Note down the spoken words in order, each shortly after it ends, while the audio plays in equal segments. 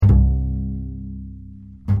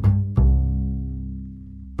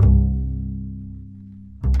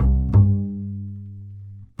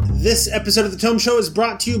This episode of The Tome Show is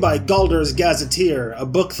brought to you by Galder's Gazetteer, a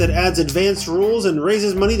book that adds advanced rules and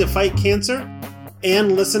raises money to fight cancer,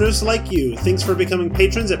 and listeners like you. Thanks for becoming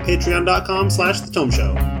patrons at patreon.com/The Tome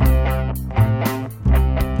Show.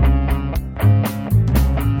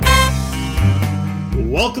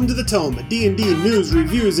 Welcome to The Tome, a D&D news,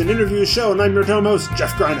 reviews, and interviews show, and I'm your Tome host,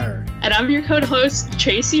 Jeff Greiner. And I'm your co-host,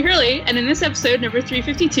 Tracy Hurley, and in this episode, number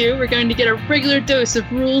 352, we're going to get a regular dose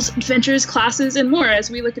of rules, adventures, classes, and more as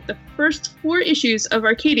we look at the first 4 issues of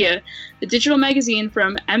Arcadia, the digital magazine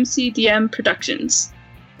from MCDM Productions.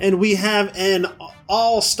 And we have an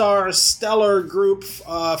all-star stellar group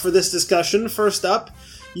for this discussion. First up,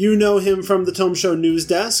 you know him from the Tome Show News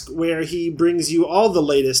Desk, where he brings you all the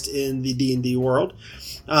latest in the D&D world.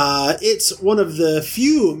 It's one of the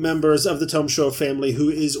few members of the Tome Show family who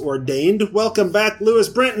is ordained. Welcome back, Lewis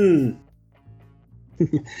Brinton.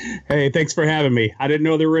 Hey, thanks for having me. I didn't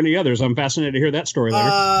know there were any others. I'm fascinated to hear that story later.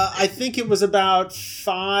 I think it was about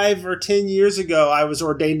 5 or 10 years ago I was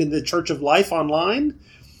ordained in the Church of Life online.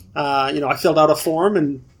 I filled out a form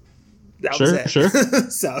and that was it. Sure.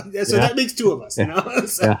 so that makes 2 of us, you know?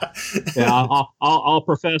 So. Yeah. I'll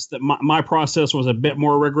profess that my process was a bit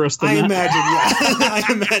more rigorous than that. I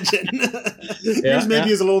imagine. Yours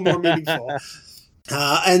maybe is a little more meaningful.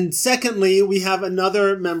 And secondly, we have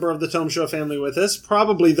another member of the Tome Show family with us,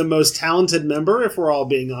 probably the most talented member, if we're all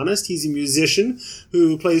being honest. He's a musician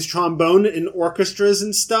who plays trombone in orchestras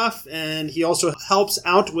and stuff, and he also helps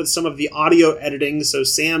out with some of the audio editing so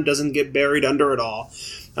Sam doesn't get buried under it all.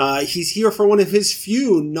 He's here for one of his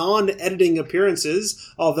few non-editing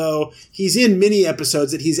appearances, although he's in many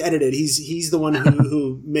episodes that he's edited. He's the one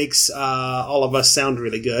who makes all of us sound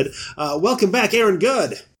really good. Welcome back, Aaron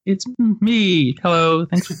Good. It's me. Hello.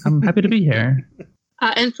 Thanks. I'm happy to be here.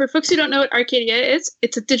 And for folks who don't know what Arcadia is,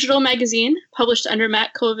 it's a digital magazine published under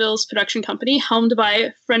Matt Colville's production company, helmed by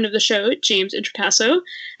a friend of the show, James Introcaso.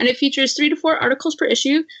 And it features 3 to 4 articles per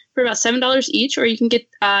issue for about $7 each, or you can get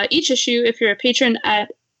each issue if you're a patron at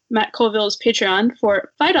Matt Colville's Patreon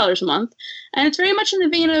for $5 a month. And it's very much in the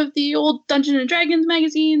vein of the old Dungeons and Dragons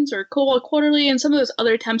magazines or Cobalt Quarterly and some of those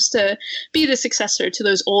other attempts to be the successor to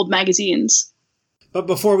those old magazines. But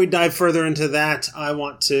before we dive further into that, I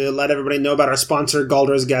want to let everybody know about our sponsor,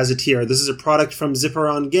 Galder's Gazetteer. This is a product from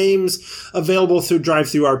Zipperon Games, available through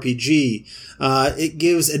DriveThruRPG. It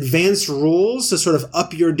gives advanced rules to sort of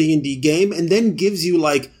up your D&D game, and then gives you,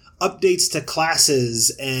 updates to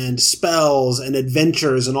classes and spells and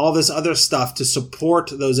adventures and all this other stuff to support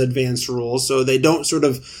those advanced rules, so they don't sort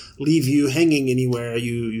of leave you hanging anywhere.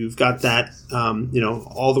 You've got that,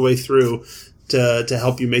 all the way through to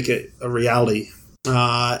help you make it a reality.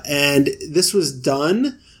 And this was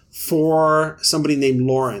done for somebody named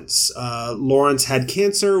Lawrence. Lawrence had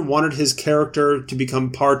cancer, wanted his character to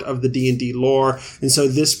become part of the D&D lore, and so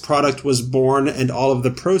this product was born, and all of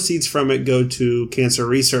the proceeds from it go to cancer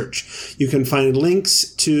research. You can find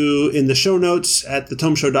links in the show notes at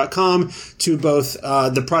thetomeshow.com to both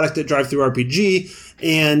the product at DriveThruRPG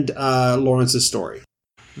and Lawrence's story.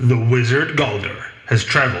 The wizard Galder has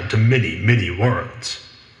traveled to many, many worlds.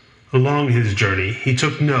 Along his journey, he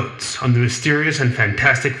took notes on the mysterious and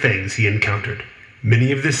fantastic things he encountered.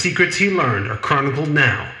 Many of the secrets he learned are chronicled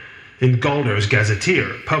now in Galder's Gazetteer,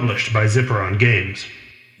 published by Zipperon Games.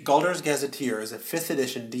 Galder's Gazetteer is a 5th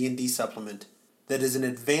edition D&D supplement that is an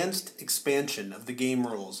advanced expansion of the game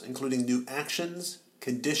rules, including new actions,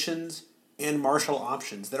 conditions, and martial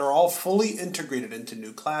options that are all fully integrated into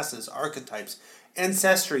new classes, archetypes,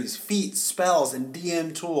 ancestries, feats, spells, and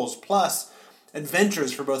DM tools, plus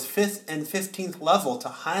adventures for both 5th and 15th level to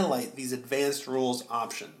highlight these advanced rules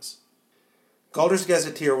options. Galder's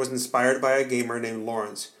Gazetteer was inspired by a gamer named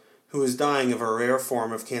Lawrence, who was dying of a rare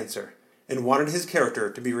form of cancer, and wanted his character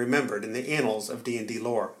to be remembered in the annals of D&D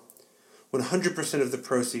lore. 100% of the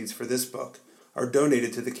proceeds for this book are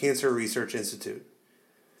donated to the Cancer Research Institute.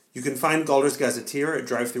 You can find Galder's Gazetteer at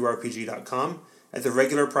DriveThruRPG.com at the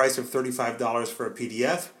regular price of $35 for a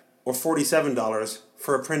PDF, or $47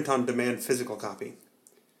 for a print-on-demand physical copy.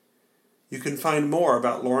 You can find more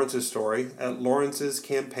about Lawrence's story at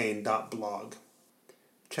lawrencescampaign.blog.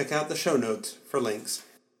 Check out the show notes for links.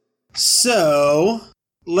 So,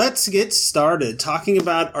 let's get started talking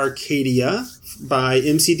about Arcadia by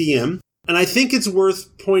MCDM. And I think it's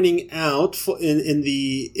worth pointing out, in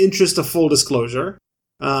the interest of full disclosure,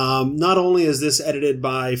 not only is this edited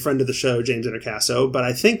by friend of the show, James Introcaso, but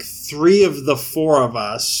I think 3 of the 4 of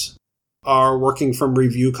us are working from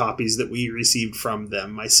review copies that we received from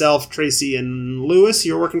them. Myself, Tracy, and Lewis,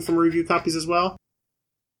 you're working from review copies as well?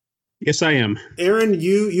 Yes, I am. Aaron,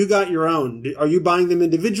 you got your own. Are you buying them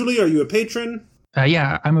individually? Are you a patron?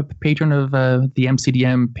 Yeah, I'm a patron of the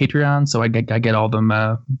MCDM Patreon, so I get all them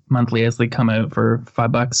monthly as they come out for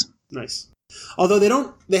 $5. Nice. Although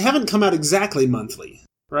they haven't come out exactly monthly,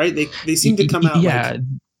 right? They seem to come out like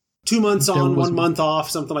 2 months on, 1 month off,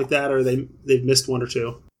 something like that, or they've missed one or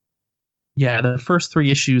two. Yeah, the first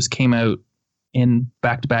 3 issues came out in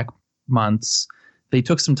back-to-back months. They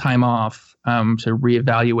took some time off to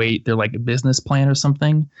reevaluate their like business plan or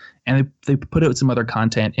something, and they put out some other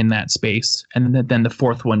content in that space. And then the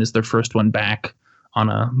 4th one is their first one back on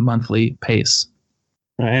a monthly pace.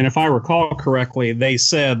 And if I recall correctly, they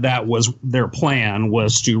said that was their plan,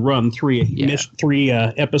 was to run 3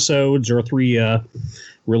 episodes or 3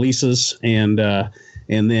 releases and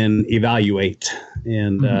then evaluate.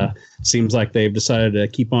 And seems like they've decided to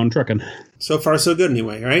keep on trucking. So far, so good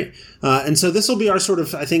anyway, right? And so this will be our sort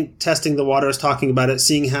of, I think, testing the waters, talking about it,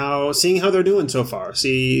 seeing how they're doing so far,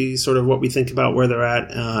 see sort of what we think about where they're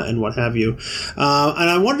at and what have you. And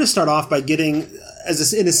I wanted to start off by getting,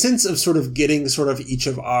 in a sense of sort of getting sort of each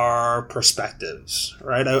of our perspectives,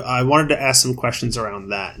 right? I wanted to ask some questions around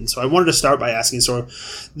that. And so I wanted to start by asking sort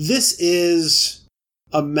of, this is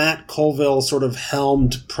a Matt Colville sort of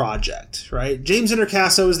helmed project, right? James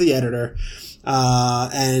Introcaso is the editor.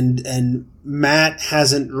 And Matt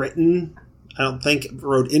hasn't written, I don't think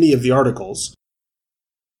wrote any of the articles,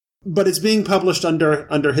 but it's being published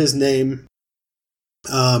under his name.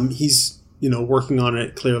 He's, working on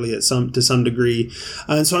it clearly to some degree.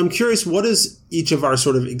 And so I'm curious, what is each of our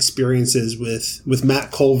sort of experiences with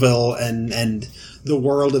Matt Colville and the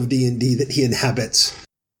world of D&D that he inhabits?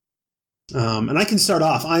 And I can start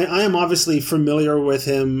off. I am obviously familiar with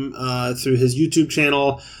him through his YouTube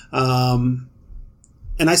channel.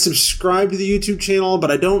 And I subscribe to the YouTube channel,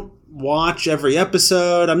 but I don't watch every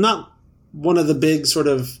episode. I'm not one of the big sort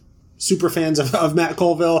of super fans of Matt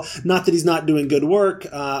Colville. Not that he's not doing good work.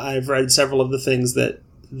 I've read several of the things that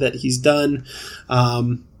he's done.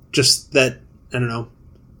 Just that, I don't know,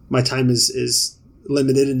 my time is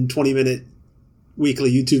limited, and 20-minute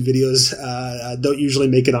weekly YouTube videos don't usually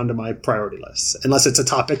make it onto my priority list, unless it's a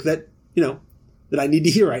topic that, that I need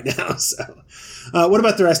to hear right now. So what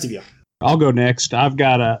about the rest of you? I'll go next. I've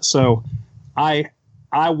got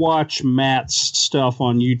I watch Matt's stuff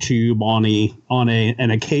on YouTube on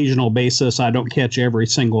an occasional basis. I don't catch every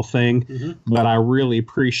single thing, but I really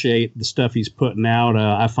appreciate the stuff he's putting out.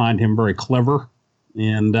 I find him very clever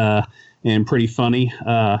and pretty funny.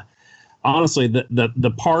 Honestly,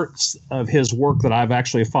 the parts of his work that I've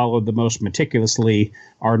actually followed the most meticulously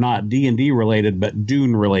are not D&D related, but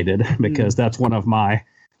Dune related, because that's one of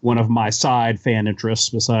my side fan interests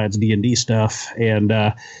besides D&D stuff.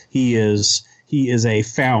 And he is a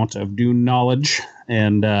fount of Dune knowledge.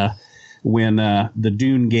 And when the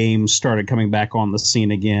Dune games started coming back on the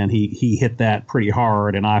scene again, he hit that pretty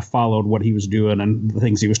hard. And I followed what he was doing and the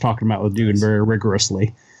things he was talking about with Dune very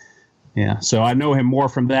rigorously. Yeah, so I know him more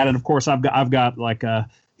from that. And of course, I've got like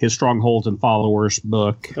his Strongholds and Followers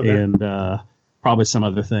book, and probably some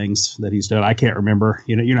other things that he's done. I can't remember.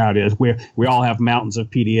 You know how it is. We all have mountains of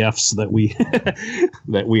PDFs that we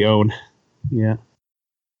that we own. Yeah.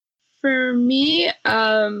 For me,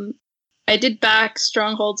 I did back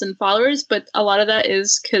Strongholds and Followers, but a lot of that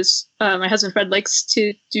is because my husband Fred likes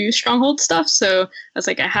to do Stronghold stuff. So I was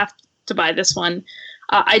like, I have to buy this one.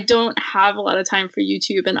 I don't have a lot of time for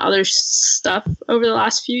YouTube and other stuff over the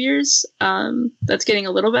last few years. That's getting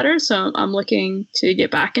a little better, so I'm looking to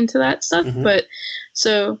get back into that stuff. But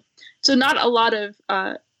so not a lot of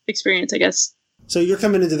experience, I guess. So you're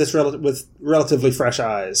coming into this with relatively fresh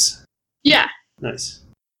eyes. Yeah. Nice.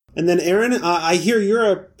 And then Aaron, I hear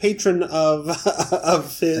you're a patron of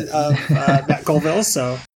Matt Colville.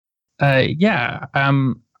 So yeah.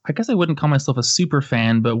 I guess I wouldn't call myself a super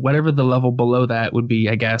fan, but whatever the level below that would be,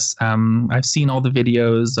 I guess. I've seen all the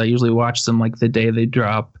videos. I usually watch them like the day they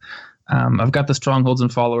drop. I've got the Strongholds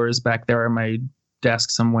and Followers back there on my desk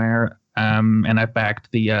somewhere, and I've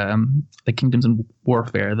backed the Kingdoms and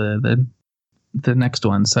Warfare, the next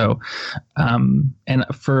one. So, and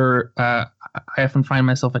for I often find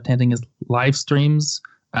myself attending his live streams.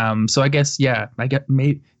 So I guess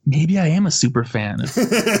maybe I am a super fan. I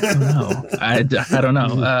don't know. I don't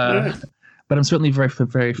know. But I'm certainly very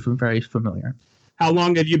familiar. How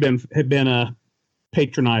long have you been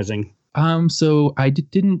patronizing? So I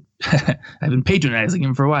didn't. I've been patronizing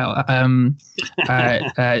him for a while.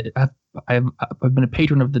 I've been a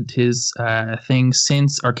patron of his thing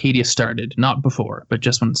since Arcadia started, not before, but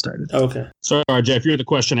just when it started. Okay. Sorry, Jeff, you're the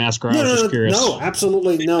question asker. I was just curious. No,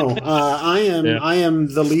 absolutely no. I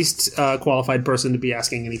am the least qualified person to be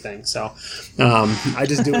asking anything. So I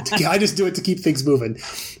just do it to keep things moving.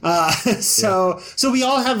 So we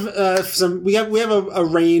all have we have a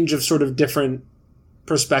range of sort of different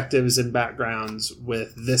perspectives and backgrounds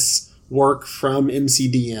with this work from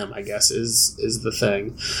MCDM, I guess, is the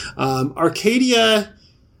thing. Arcadia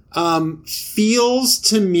feels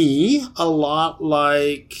to me a lot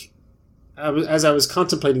like, as I was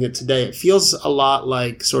contemplating it today, it feels a lot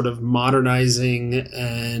like sort of modernizing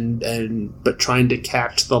but trying to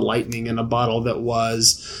catch the lightning in a bottle that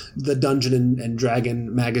was the Dungeon and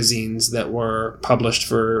Dragon magazines that were published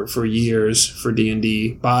for years for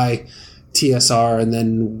D&D by TSR and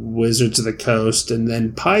then Wizards of the Coast and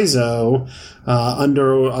then Paizo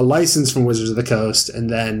under a license from Wizards of the Coast, and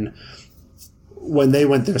then when they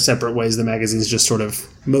went their separate ways, the magazines just sort of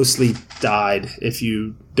mostly died if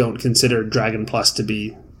you don't consider Dragon Plus to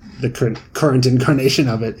be the current incarnation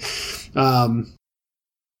of it. And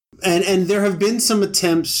there have been some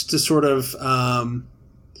attempts to sort of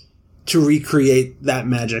to recreate that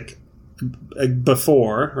magic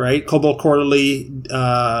before, right? Kobold Quarterly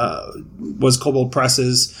was Kobold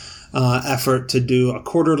Press's effort to do a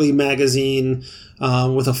quarterly magazine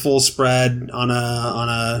with a full spread on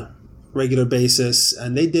a regular basis,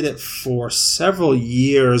 and they did it for several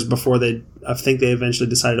years before I think they eventually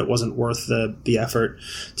decided it wasn't worth the effort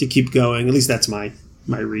to keep going. At least that's my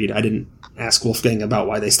read. I didn't ask Wolfgang about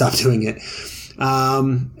why they stopped doing it.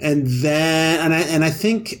 And I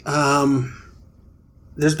think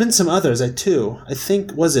there's been some others too. I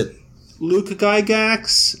think, was it Luke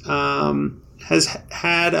Gygax has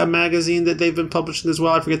had a magazine that they've been publishing as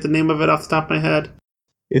well. I forget the name of it off the top of my head.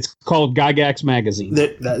 It's called Gygax Magazine.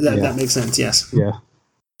 That makes sense. Yes. Yeah.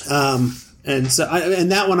 And so,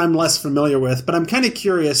 and that one I'm less familiar with, but I'm kind of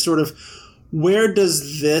curious, sort of, where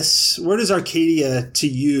does Arcadia to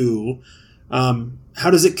you? How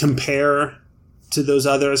does it compare to those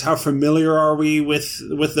others? How familiar are we with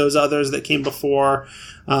those others that came before?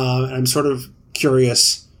 I'm sort of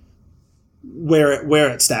curious where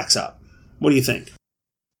it stacks up. What do you think?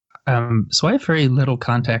 So I have very little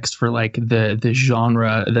context for like the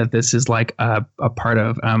genre that this is like a part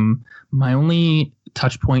of. My only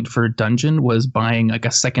touch point for Dungeon was buying like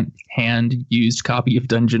a second-hand used copy of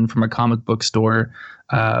Dungeon from a comic book store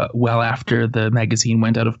well after the magazine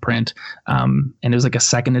went out of print. And it was like a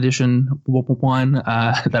second edition one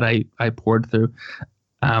that I poured through.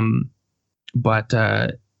 But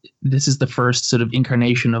this is the first sort of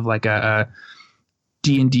incarnation of like a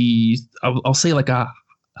D&D, I'll say like a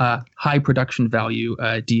high production value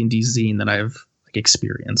D&D zine that I've like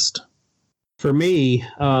experienced. For me,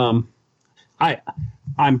 I'm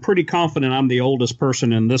pretty confident I'm the oldest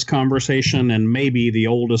person in this conversation, and maybe the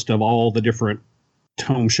oldest of all the different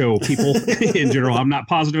tome show people in general. I'm not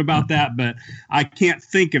positive about that, but I can't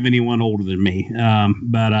think of anyone older than me.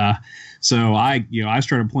 So I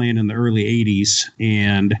started playing in the early 80s,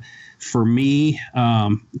 and for me,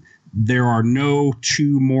 there are no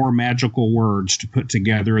two more magical words to put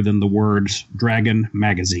together than the words Dragon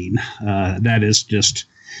Magazine. That is just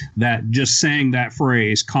saying that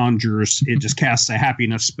phrase conjures, it just casts a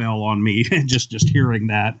happiness spell on me. just hearing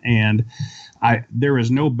that. And there is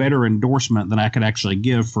no better endorsement than I could actually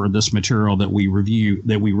give for this material that we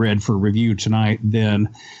read for review tonight than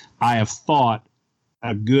I have thought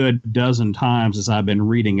a good dozen times as I've been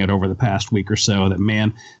reading it over the past week or so, that,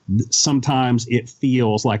 man, sometimes it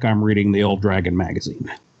feels like I'm reading the old Dragon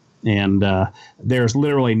Magazine. And there's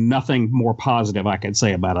literally nothing more positive I could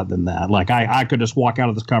say about it than that. Like, I could just walk out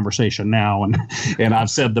of this conversation now and I've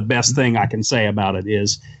said the best thing I can say about it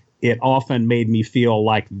is it often made me feel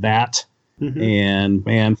like that. Mm-hmm. And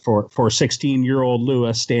man, for 16-year-old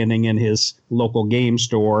Lewis standing in his local game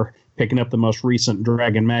store, picking up the most recent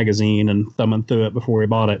Dragon Magazine and thumbing through it before he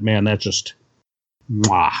bought it, man, that's just,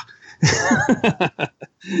 mwah.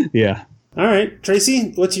 Yeah. All right,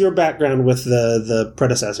 Tracy, what's your background with the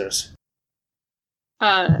predecessors?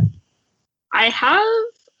 I have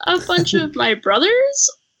a bunch of my brother's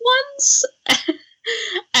ones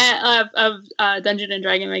of Dungeon and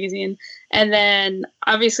Dragon Magazine, and then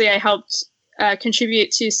obviously I helped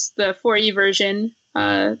contribute to the 4E version.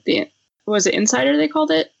 Was it Insider they called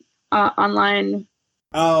it? Online.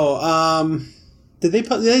 Oh, they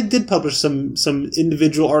did publish some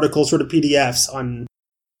individual articles, sort of PDFs on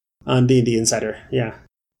D&D Insider, yeah.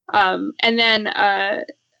 And then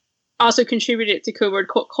also contributed to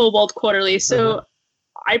Kobold Quarterly. So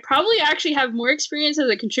I probably actually have more experience as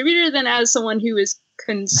a contributor than as someone who is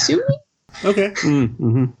consuming. Okay.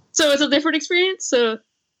 Mm-hmm. So it's a different experience. So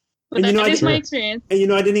that is my experience.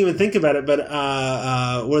 And I didn't even think about it, but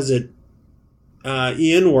what is it?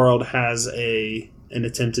 Ian World has an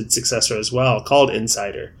attempted successor as well called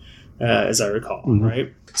Insider, as I recall,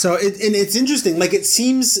 right? So it's interesting. Like it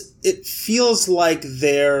feels like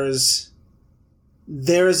there's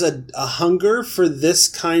a hunger for this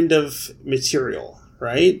kind of material,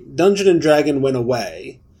 right? Dungeon and Dragon went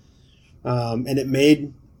away, and it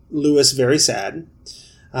made Lewis very sad.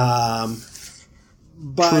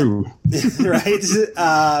 But True. right,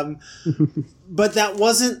 but that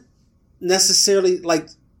wasn't necessarily like.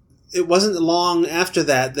 It wasn't long after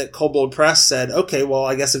that Kobold Press said, okay, well,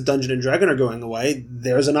 I guess if Dungeon and Dragon are going away,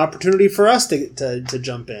 there's an opportunity for us to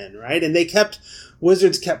jump in, right? And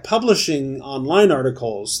Wizards kept publishing online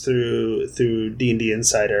articles through D&D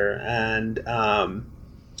Insider, and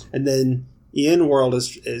then Ian World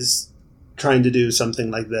is trying to do something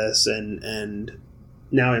like this, and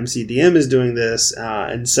now MCDM is doing this,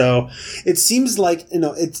 and so it seems like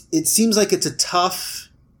it seems like it's a tough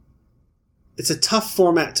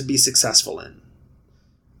format to be successful in.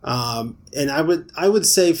 And I would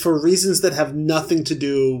say for reasons that have nothing to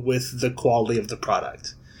do with the quality of the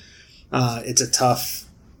product. It's a tough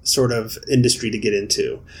sort of industry to get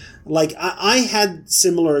into. Like I had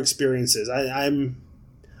similar experiences.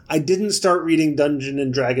 I didn't start reading Dungeon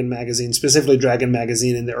and Dragon magazine, specifically Dragon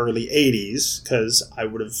magazine, in the early 80s because I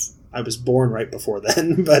was born right before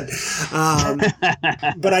then, but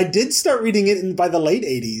I did start reading it by the late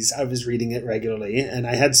 80s. I was reading it regularly, and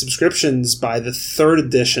I had subscriptions by the 3rd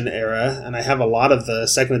edition era, and I have a lot of the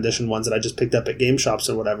 2nd edition ones that I just picked up at game shops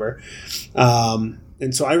and whatever.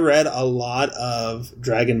 And so I read a lot of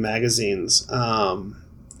Dragon magazines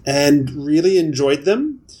and really enjoyed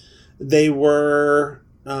them. They were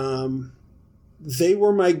my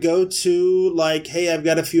go-to, like, hey, I've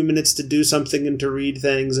got a few minutes to do something and to read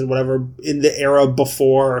things and whatever, in the era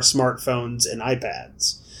before smartphones and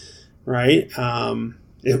iPads, right?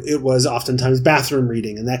 It was oftentimes bathroom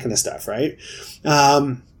reading and that kind of stuff, right?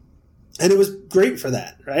 And it was great for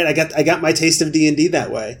that, right? I got my taste of D&D that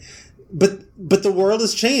way. But the world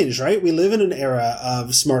has changed, right? We live in an era of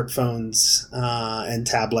smartphones and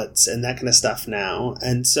tablets and that kind of stuff now.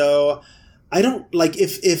 And so I don't, like,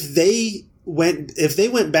 if they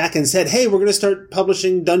went back and said, hey, we're going to start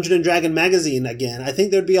publishing Dungeon and Dragon magazine again, I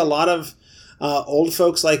think there'd be a lot of old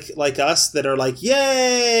folks like us that are like,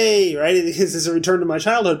 yay, right? This is a return to my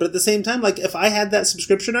childhood. But at the same time, like, if I had that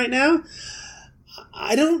subscription right now,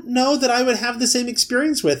 I don't know that I would have the same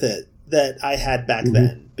experience with it that I had back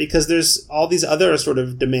then, because there's all these other sort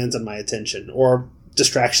of demands on my attention, or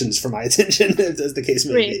distractions from my attention, as the case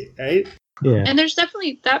may be, right? Yeah. And there's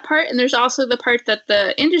definitely that part, and there's also the part that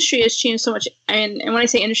the industry has changed so much. And when I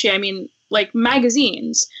say industry, I mean like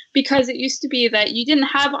magazines, because it used to be that you didn't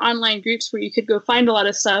have online groups where you could go find a lot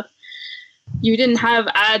of stuff. You didn't have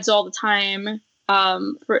ads all the time,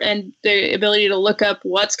 and the ability to look up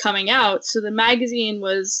what's coming out. So the magazine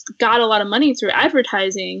got a lot of money through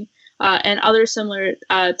advertising and other similar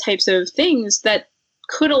types of things that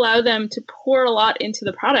could allow them to pour a lot into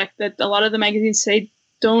the product that a lot of the magazines say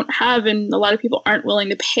don't have, and a lot of people aren't willing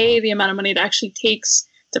to pay the amount of money it actually takes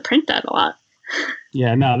to print that a lot.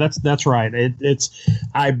 Yeah, no, that's right.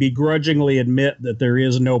 I begrudgingly admit that there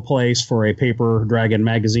is no place for a paper Dragon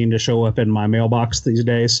magazine to show up in my mailbox these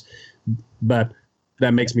days, but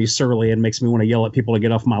that makes me surly and makes me want to yell at people to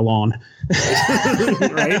get off my lawn.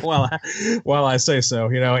 Right? While I say so,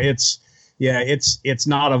 it's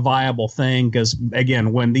not a viable thing, because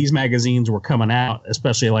again, when these magazines were coming out,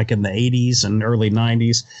 especially like in the 80s and early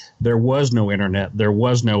 90s, there was no internet, there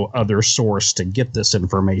was no other source to get this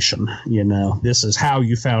information. This is how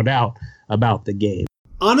you found out about the game.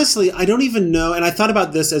 Honestly, I don't even know, and I thought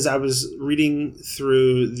about this as I was reading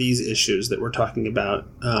through these issues that we're talking about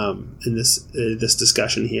in this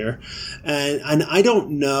discussion here, and I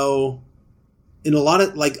don't know. In a lot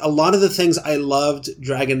of the things I loved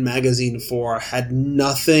Dragon magazine for had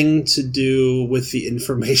nothing to do with the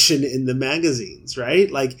information in the magazines, right?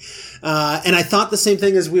 And I thought the same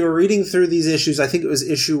thing as we were reading through these issues. I think it was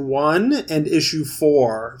issue 1 and issue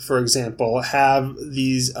 4, for example, have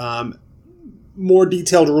these more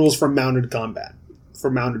detailed rules for mounted combat, for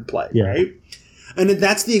mounted play, right? And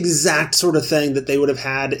that's the exact sort of thing that they would have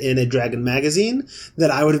had in a Dragon magazine that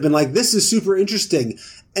I would have been like, this is super interesting.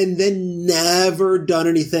 and then never done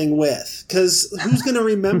anything with. Because who's going to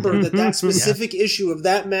remember that specific issue of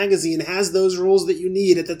that magazine has those rules that you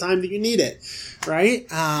need at the time that you need it, right?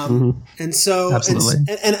 And so,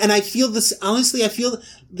 and I feel this, honestly, I feel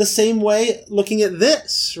the same way looking at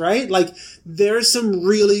this, right? Like, there's some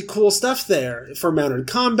really cool stuff there for mounted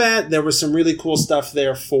combat. There was some really cool stuff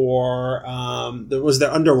there for, there was the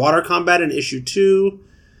underwater combat in issue 2.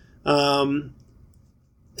 And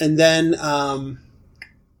then,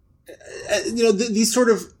 these sort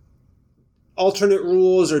of alternate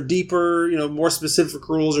rules or deeper, more specific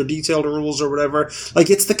rules or detailed rules or whatever. Like,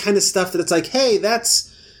 it's the kind of stuff that it's like, hey,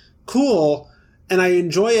 that's cool, and I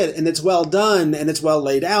enjoy it, and it's well done, and it's well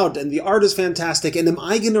laid out, and the art is fantastic, and am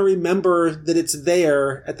I going to remember that it's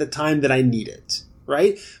there at the time that I need it,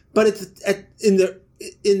 right? But in the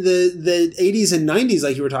 80s and 90s,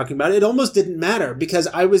 like you were talking about, it almost didn't matter because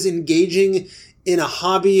I was engaging in a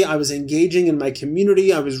hobby. I was engaging in my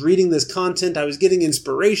community. I was reading this content. I was getting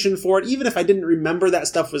inspiration for it. Even if I didn't remember that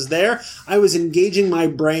stuff was there, I was engaging my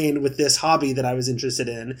brain with this hobby that I was interested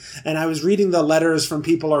in. And I was reading the letters from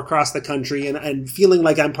people across the country and feeling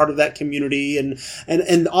like I'm part of that community.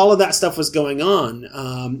 And all of that stuff was going on.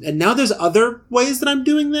 And now there's other ways that I'm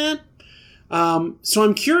doing that. So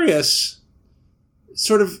I'm curious,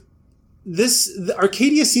 sort of, the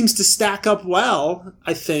Arcadia seems to stack up well,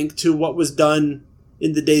 I think, to what was done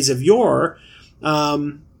in the days of yore.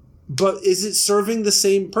 But is it serving the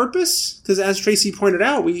same purpose? Because as Tracy pointed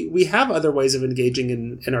out, we have other ways of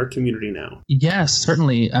engaging in our community now. Yes,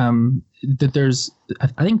 certainly. That there's,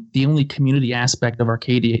 I think the only community aspect of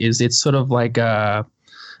Arcadia is it's sort of like a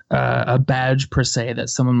badge per se that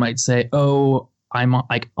someone might say, oh, I'm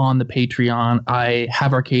like on the Patreon. I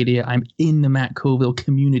have Arcadia. I'm in the Matt Colville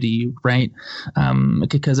community, right?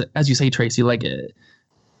 Because as you say, Tracy, like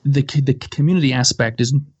the community aspect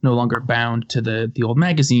is no longer bound to the old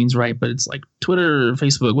magazines, right? But it's like Twitter,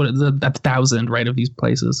 Facebook, what is that 1,000, right, of these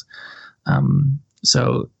places.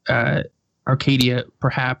 So Arcadia,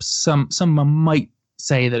 perhaps some might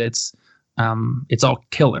say that it's all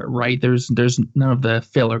killer, right? There's none of the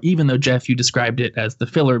filler, even though, Jeff, you described it as the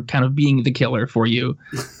filler kind of being the killer for you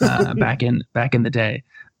back in the day.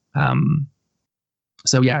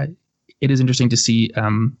 So yeah, it is interesting to see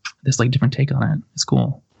this like different take on it. It's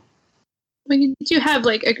cool. Well, you do have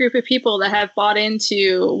like a group of people that have bought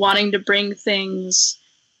into wanting to bring things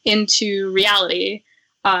into reality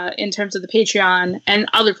in terms of the Patreon, and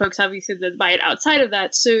other folks obviously that buy it outside of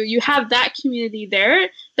that. So you have that community there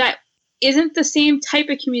that isn't the same type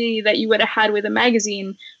of community that you would have had with a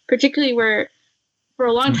magazine, particularly where for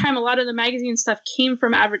a long time, a lot of the magazine stuff came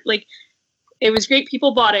from like, it was great.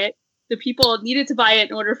 People bought it. The people needed to buy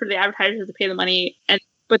it in order for the advertisers to pay the money.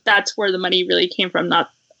 But that's where the money really came from.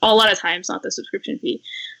 Not a lot of times, not the subscription fee.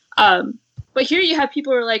 But here you have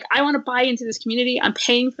people who are like, I want to buy into this community. I'm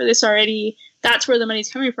paying for this already. That's where the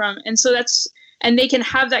money's coming from. And so and they can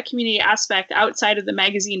have that community aspect outside of the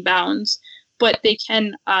magazine bounds, but they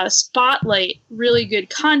can spotlight really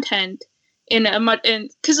good content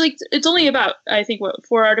because like it's only about, I think,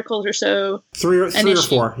 4 articles or so, three or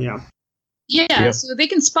 4, yeah. Yep. So they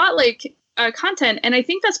can spotlight content, and I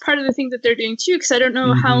think that's part of the thing that they're doing too. Because I don't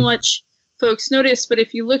know how much folks notice, but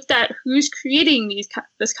if you looked at who's creating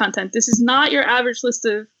this content, this is not your average list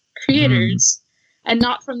of creators, and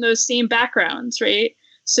not from those same backgrounds, right?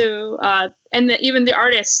 So, even the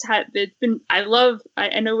artists it's been, I know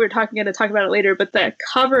we're going to talk about it later, but the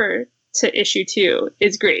cover to issue 2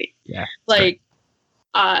 is great. Yeah. Like,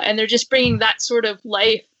 and they're just bringing that sort of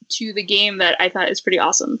life to the game that I thought is pretty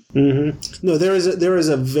awesome. Mm-hmm. No, there is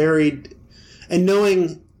a varied, and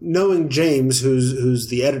knowing James, who's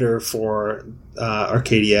the editor for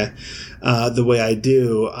Arcadia, the way I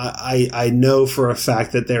do, I know for a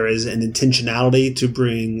fact that there is an intentionality to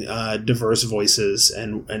bring diverse voices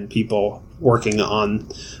and people working on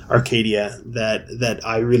Arcadia that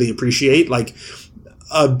I really appreciate. Like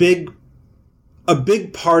a big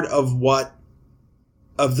part of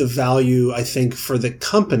the value, I think, for the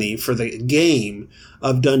company, for the game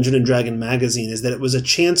of Dungeon and Dragon Magazine is that it was a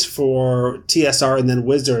chance for TSR and then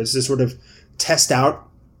Wizards to sort of test out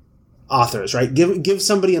authors, right? Give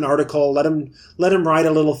somebody an article, let them write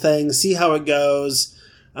a little thing, see how it goes,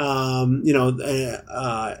 but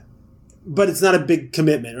it's not a big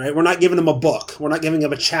commitment, right? We're not giving them a book. We're not giving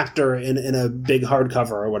them a chapter in a big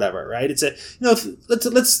hardcover or whatever, right? It's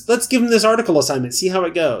let's give them this article assignment, see how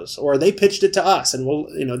it goes. Or they pitched it to us and we'll,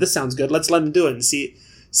 this sounds good. Let's let them do it and see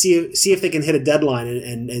if they can hit a deadline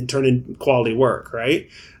and turn in quality work, right?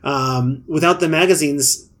 Without the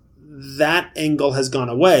magazines, that angle has gone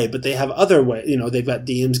away, but they have other ways. They've got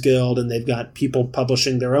DM's Guild, and they've got people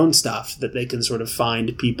publishing their own stuff that they can sort of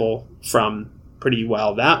find people from pretty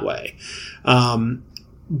well that way.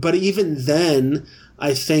 But even then,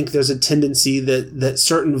 I think there's a tendency that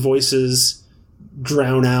certain voices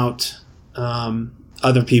drown out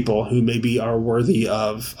other people who maybe are worthy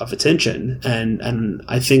of attention. And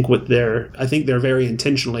I think they're very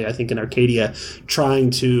intentionally, I think in Arcadia, trying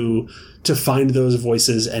to find those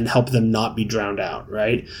voices and help them not be drowned out,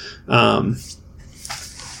 right? And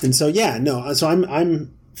so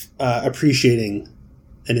I'm appreciating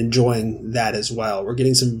and enjoying that as well. We're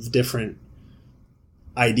getting some different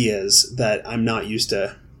ideas that I'm not used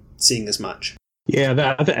to seeing as much.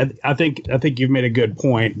 Yeah, I think you've made a good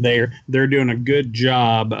point. They're doing a good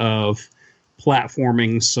job of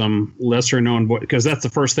platforming some lesser known voice, because that's the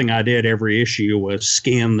first thing I did every issue was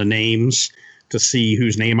scan the names to see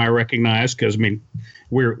whose name I recognize. Because I mean,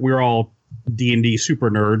 we're all D&D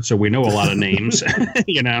super nerds, so we know a lot of names,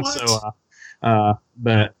 What? So,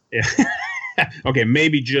 but yeah. Okay,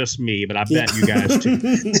 maybe just me, but I bet you guys too.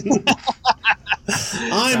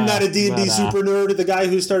 I'm not a D&D super nerd. The guy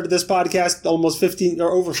who started this podcast almost 15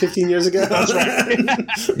 or over 15 years ago. That's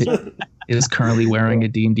right. Is currently wearing a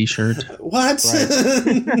D&D shirt. What?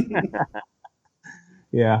 Right.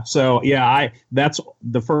 Yeah. So that's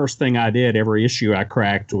the first thing I did every issue I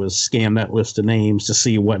cracked was scan that list of names to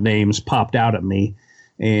see what names popped out at me.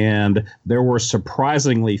 And there were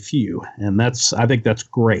surprisingly few. And I think that's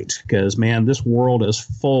great because, man, this world is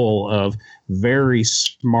full of very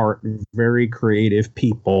smart, very creative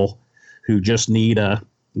people who just need to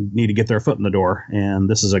get their foot in the door.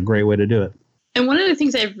 And this is a great way to do it. And one of the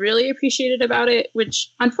things I've really appreciated about it,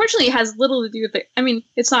 which unfortunately has little to do with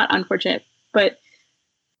it's not unfortunate, but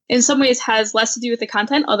in some ways has less to do with the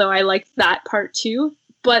content, although I like that part too.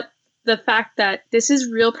 But the fact that this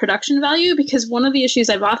is real production value, because one of the issues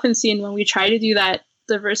I've often seen when we try to do that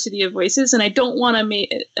diversity of voices, and I don't want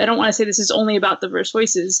to say this is only about diverse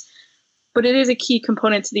voices, but it is a key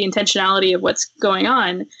component to the intentionality of what's going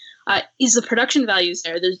on, is the production values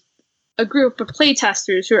there. There's a group of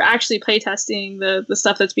playtesters who are actually playtesting the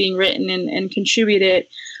stuff that's being written and contribute it.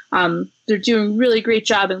 They're doing really great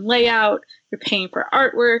job in layout. They're paying for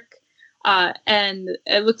artwork. And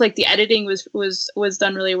it looked like the editing was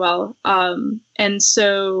done really well. And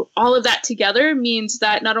so all of that together means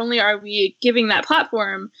that not only are we giving that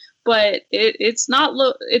platform, but it's not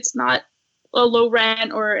a low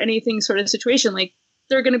rent or anything sort of situation. Like,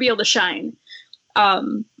 they're going to be able to shine.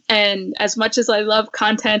 And as much as I love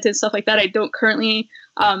content and stuff like that, I don't currently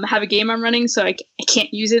have a game I'm running, so I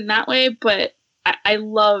can't use it in that way. But I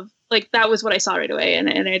love, like, that was what I saw right away,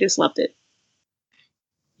 and I just loved it.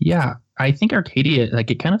 Yeah, I think Arcadia, like,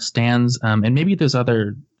 it kind of stands, and maybe there's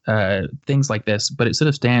other things like this, but it sort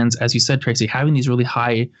of stands, as you said, Tracy, having these really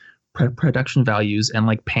high production values and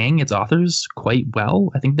like paying its authors quite well.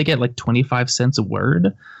 I think they get like 25 cents a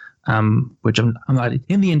word, which I'm not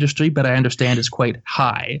in the industry, but I understand is quite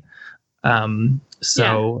high. And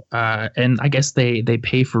I guess they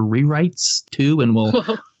pay for rewrites too, and we'll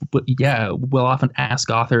often ask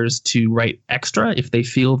authors to write extra if they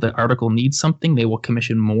feel the article needs something. They will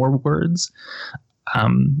commission more words.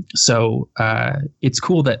 So it's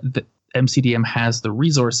cool that the MCDM has the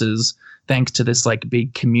resources, thanks to this like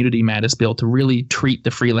big community Mattis build, to really treat the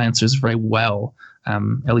freelancers very well,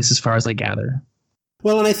 at least as far as I gather.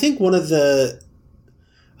 Well, and I think one of the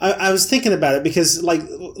I was thinking about it because, like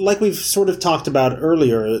we've sort of talked about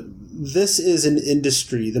earlier, this is an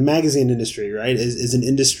industry, the magazine industry, right, is an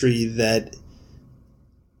industry that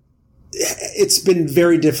it's been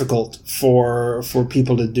very difficult for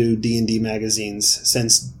people to do D&D magazines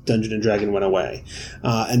since Dungeon & Dragon went away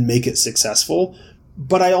and make it successful.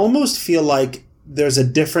 But I almost feel like there's a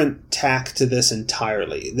different tack to this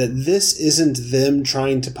entirely. That this isn't them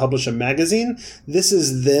trying to publish a magazine. This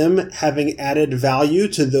is them having added value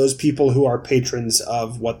to those people who are patrons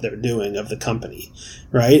of what they're doing, of the company,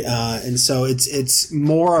 right? And so it's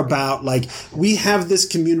more about, like, we have this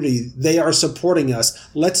community. They are supporting us.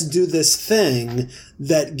 Let's do this thing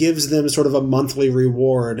that gives them sort of a monthly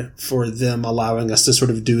reward for them allowing us to sort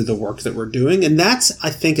of do the work that we're doing. And that's, I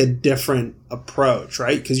think, a different approach,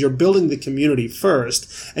 right? Because you're building the community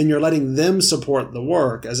first and you're letting them support the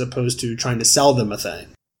work as opposed to trying to sell them a thing.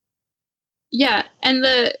 Yeah, and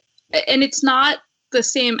it's not the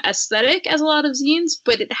same aesthetic as a lot of zines,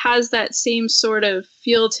 but it has that same sort of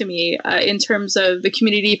feel to me in terms of the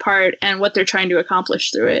community part and what they're trying to accomplish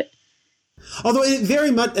through it. Although it very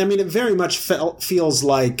much feels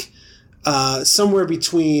like somewhere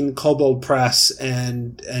between Kobold Press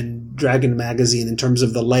and Dragon Magazine in terms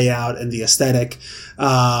of the layout and the aesthetic.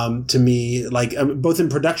 To me, like both in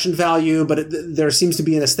production value, but there seems to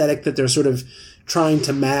be an aesthetic that they're sort of trying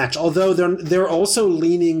to match. Although they're also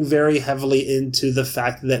leaning very heavily into the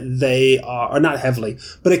fact that they are, or not heavily,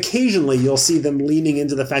 but occasionally you'll see them leaning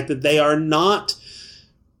into the fact that they are not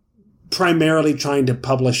primarily trying to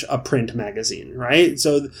publish a print magazine, right?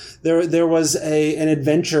 So there was an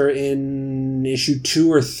adventure in issue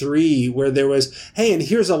 2 or 3 where there was, hey, and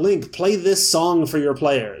here's a link, play this song for your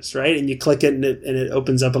players, right? And you click it and it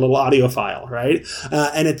opens up a little audio file, right?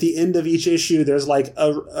 And at the end of each issue, there's like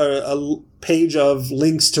a page of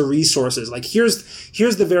links to resources. Like here's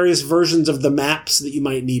the various versions of the maps that you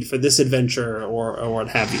might need for this adventure or what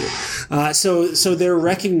have you. So they're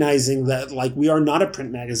recognizing that like we are not a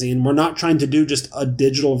print magazine. We're not trying to do just a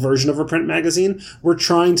digital version of a print magazine. We're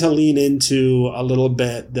trying to lean into a little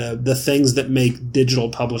bit the things that make digital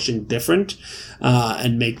publishing different,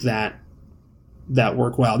 and make that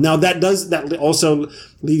work well. Now that also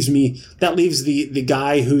leaves the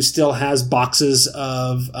guy who still has boxes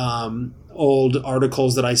of old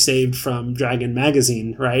articles that I saved from Dragon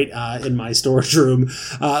Magazine, right, in my storage room.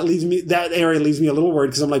 That area leaves me a little worried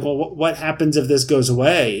because I'm like, well, what happens if this goes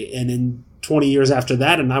away? And in 20 years after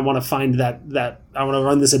that, and I want to find that I want to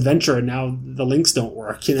run this adventure, and now the links don't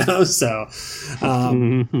work, So,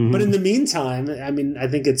 but in the meantime, I mean, I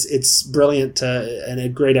think it's brilliant and a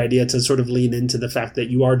great idea to sort of lean into the fact that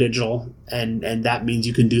you are digital, and that means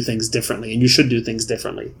you can do things differently, and you should do things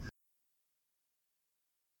differently.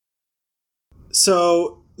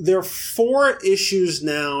 So there are 4 issues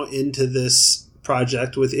now into this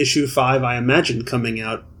project, with issue 5, I imagine, coming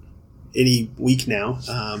out any week now.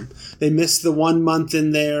 They missed the 1 month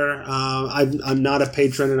in there. I'm not a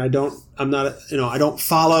patron, and I don't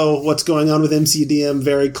follow what's going on with MCDM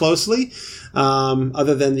very closely,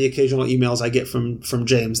 other than the occasional emails I get from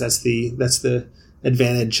James. That's the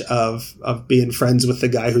advantage of being friends with the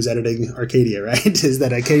guy who's editing Arcadia, right? Is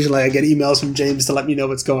that occasionally I get emails from James to let me know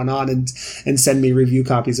what's going on and send me review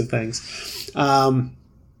copies of things.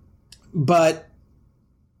 But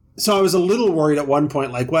so I was a little worried at one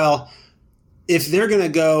point, like, well, if they're going to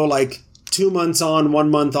go like 2 months on,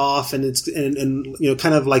 1 month off, and it's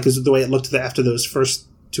kind of like the way it looked after those first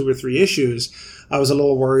 2 or 3 issues, I was a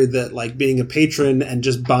little worried that like being a patron and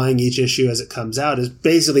just buying each issue as it comes out is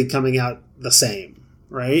basically coming out the same,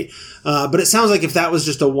 right? But it sounds like if that was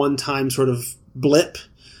just a one-time sort of blip,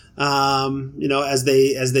 as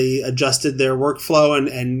they adjusted their workflow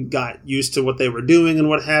and got used to what they were doing and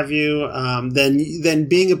what have you, then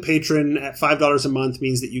being a patron at $5 a month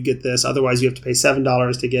means that you get this. Otherwise, you have to pay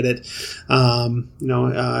 $7 to get it. And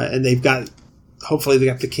hopefully they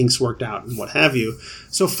got the kinks worked out and what have you.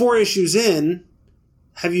 So 4 issues in,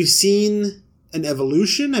 have you seen an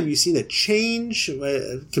evolution? Have you seen a change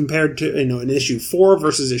compared to in issue 4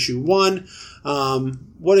 versus issue 1?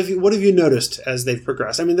 What have you noticed as they've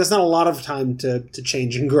progressed? I mean, there's not a lot of time to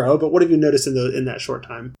change and grow, but what have you noticed in that short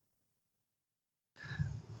time?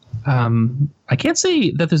 I can't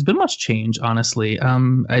say that there's been much change, honestly.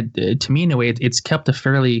 To me, in a way, it's kept a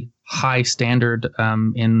fairly high standard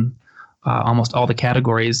in almost all the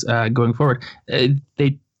categories going forward.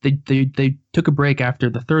 They took a break after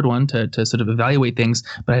the 3rd one to sort of evaluate things,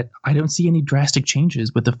 but I don't see any drastic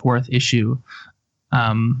changes with the 4th issue.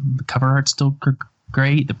 The cover art's still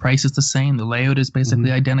great. The price is the same. The layout is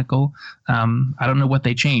basically identical. I don't know what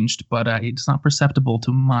they changed, but it's not perceptible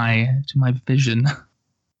to my vision.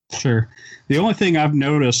 Sure. The only thing I've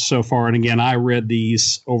noticed so far, and again, I read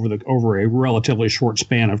these over a relatively short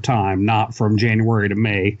span of time, not from January to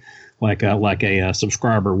May, like a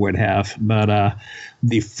subscriber would have. But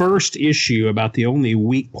the first issue, about the only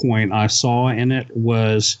weak point I saw in it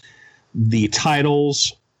was the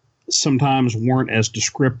titles sometimes weren't as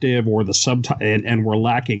descriptive, or the and were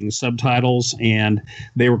lacking subtitles, and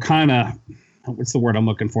they were kind of, what's the word I'm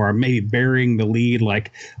looking for? Maybe burying the lead.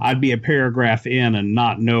 Like I'd be a paragraph in and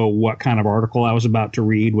not know what kind of article I was about to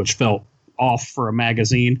read, which felt off for a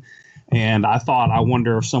magazine. And I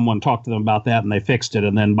wonder if someone talked to them about that and they fixed it.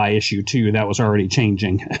 And then by issue 2, that was already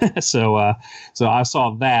changing. So I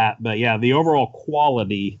saw that. But yeah, the overall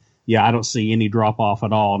quality, I don't see any drop off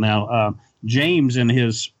at all. Now, James in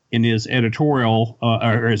his editorial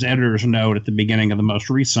or his editor's note at the beginning of the most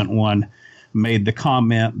recent one made the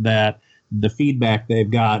comment that the feedback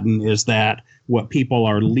they've gotten is that what people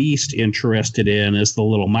are least interested in is the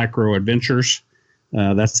little micro adventures.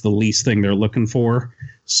 That's the least thing they're looking for.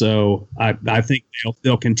 So I think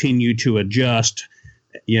they'll continue to adjust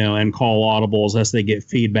and call audibles as they get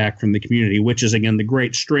feedback from the community, which is, again, the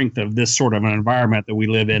great strength of this sort of an environment that we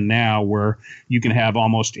live in now, where you can have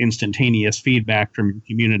almost instantaneous feedback from your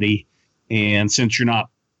community. And since you're not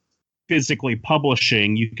physically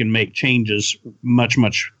publishing, you can make changes much,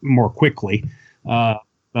 much more quickly.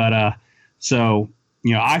 So,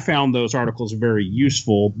 I found those articles very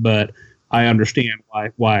useful, but I understand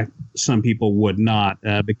why some people would not,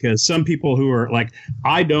 because some people who are like,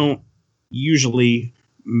 I don't usually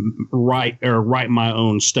write my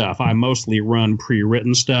own stuff. I mostly run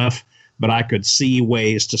pre-written stuff, but I could see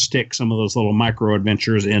ways to stick some of those little micro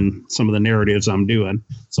adventures in some of the narratives I'm doing.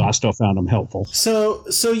 So I still found them helpful. So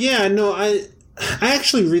yeah, no, I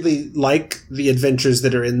actually really like the adventures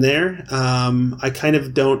that are in there. I kind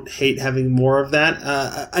of don't hate having more of that.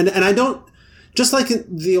 And I don't, just like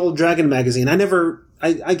the old Dragon magazine, I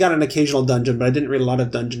got an occasional dungeon, but I didn't read a lot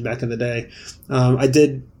of dungeon back in the day. I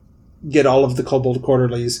did get all of the Kobold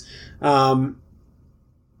Quarterlies. I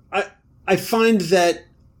find that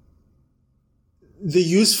the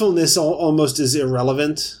usefulness almost is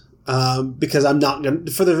irrelevant, because I'm not going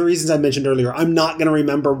to, for the reasons I mentioned earlier, I'm not going to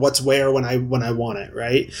remember what's where when I want it,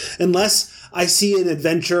 right? Unless I see an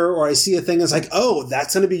adventure or I see a thing that's like, oh,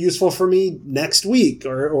 that's going to be useful for me next week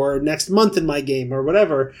or next month in my game or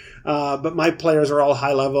whatever. But my players are all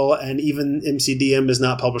high level, and even MCDM is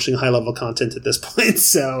not publishing high level content at this point.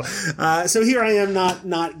 So here I am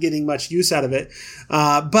not getting much use out of it.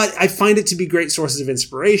 But I find it to be great sources of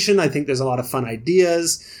inspiration. I think there's a lot of fun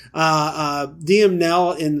ideas. DM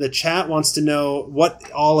Nell in the chat wants to know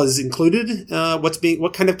what all is included.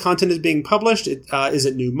 What kind of content is being published? Is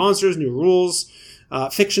it new monsters, new rules?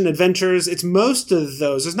 Fiction adventures. It's most of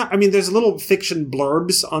those. There's little fiction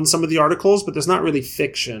blurbs on some of the articles, but there's not really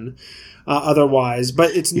fiction otherwise.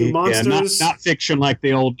 But it's new monsters. Not fiction like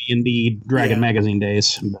the old D&D Dragon magazine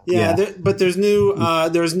days. But there's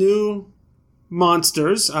new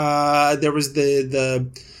monsters. There was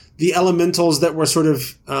the elementals that were sort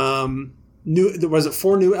of new. There was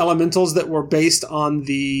 4 new elementals that were based on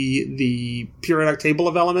the periodic table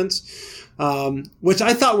of elements. Which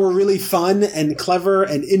I thought were really fun and clever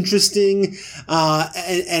and interesting.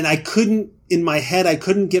 And I couldn't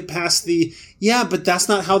get past but that's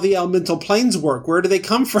not how the elemental planes work. Where do they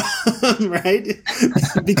come from? Right?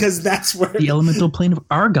 Because that's where the elemental plane of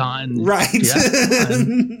Argon. Right. Yeah.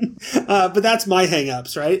 But that's my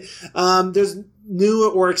hangups, right? There's new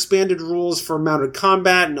or expanded rules for mounted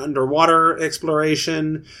combat and underwater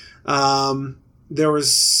exploration. There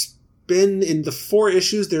was been in the 4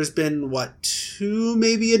 issues, there's been 2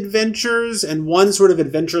 maybe adventures and 1 sort of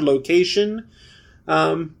adventure location.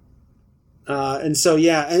 And so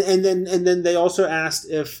and then they also asked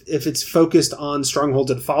if it's focused on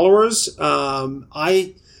strongholds and followers.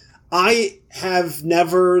 I have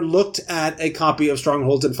never looked at a copy of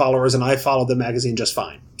Strongholds and Followers, and I followed the magazine just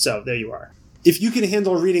fine. So there you are. If you can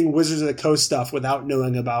handle reading Wizards of the Coast stuff without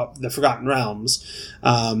knowing about the Forgotten Realms,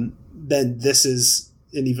 then this is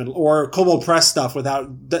or Kobold Press stuff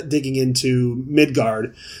without digging into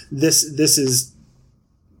Midgard, this is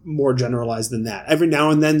more generalized than that. Every now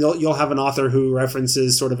and then you'll have an author who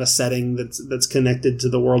references sort of a setting that's connected to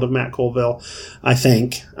the world of Matt Colville, I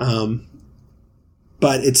think.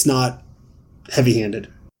 But it's not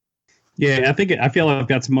heavy-handed. Yeah, I feel like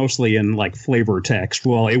that's mostly in like flavor text.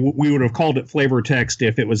 Well, we would have called it flavor text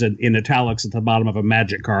if it was in italics at the bottom of a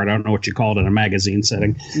Magic card. I don't know what you call it in a magazine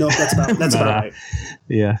setting. No, that's about right.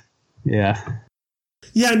 Yeah.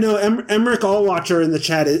 Yeah, no, Emmerich Allwatcher in the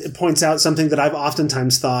chat points out something that I've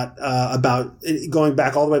oftentimes thought about, going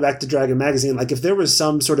back all the way back to Dragon Magazine. Like, if there was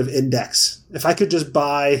some sort of index, if I could just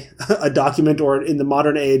buy a document, or in the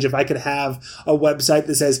modern age, if I could have a website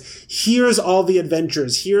that says, here's all the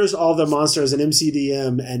adventures, here's all the monsters in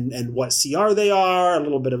MCDM, and what CR they are, a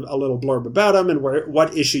little blurb about them, and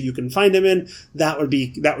what issue you can find them in, that would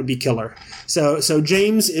be killer. So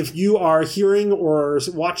James, if you are hearing or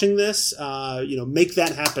watching this, make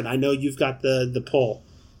that happen. I know you've got the pull.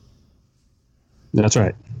 That's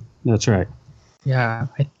right. Yeah,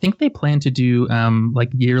 I think they plan to do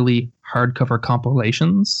yearly hardcover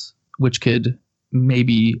compilations, which could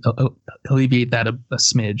maybe alleviate that a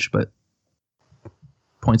smidge, but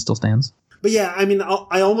point still stands. But yeah,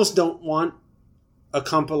 I almost don't want a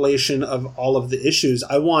compilation of all of the issues.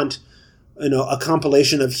 I want a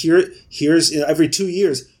compilation of here's every 2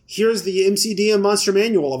 years. Here's the MCDM monster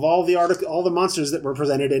manual of all the monsters that were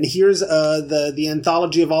presented, and here's the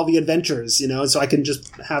anthology of all the adventures. So I can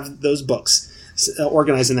just have those books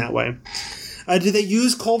organized in that way. Do they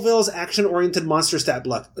use Colville's action-oriented monster stat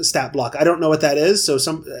block? I don't know what that is, so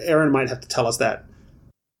Aaron might have to tell us that.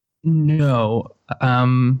 No.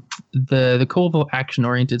 the Colville action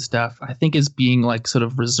oriented stuff, I think, is being like sort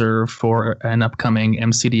of reserved for an upcoming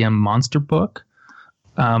MCDM monster book.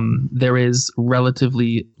 There is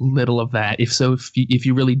relatively little of that. If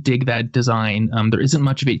you really dig that design, there isn't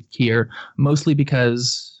much of it here, mostly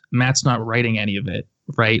because Matt's not writing any of it,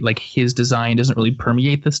 right? Like his design doesn't really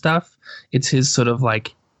permeate the stuff. It's his sort of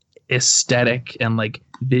like aesthetic and like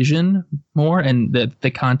vision more, and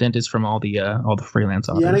the content is from all the freelance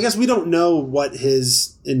authors. Yeah, and I guess we don't know what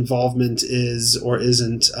his involvement is or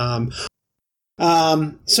isn't. So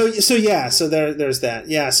there's that.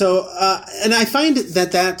 Yeah. So, and I find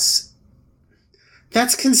that's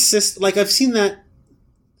consistent. Like I've seen that.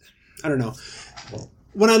 I don't know.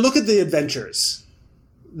 When I look at the adventures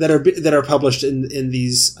that are published in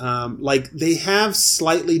these, like they have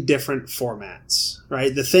slightly different formats,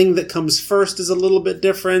 right? The thing that comes first is a little bit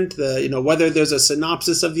different. Whether there's a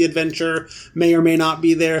synopsis of the adventure may or may not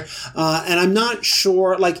be there. And I'm not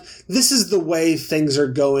sure, like this is the way things are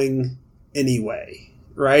going anyway,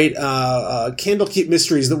 right? Candlekeep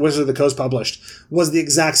Mysteries that Wizard of the Coast published was the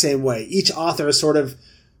exact same way. Each author sort of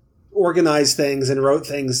organized things and wrote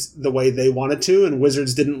things the way they wanted to, and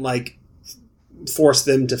Wizards didn't like force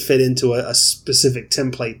them to fit into a specific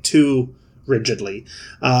template too rigidly.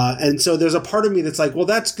 And so there's a part of me that's like, well,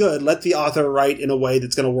 that's good. Let the author write in a way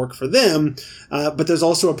that's going to work for them. But there's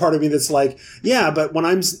also a part of me that's like, yeah, but when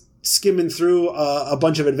I'm skimming through a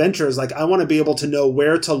bunch of adventures, like I want to be able to know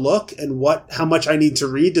where to look and how much I need to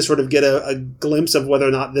read to sort of get a glimpse of whether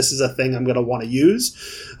or not this is a thing I'm going to want to use.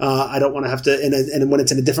 I don't want to have to, and when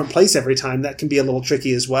it's in a different place every time, that can be a little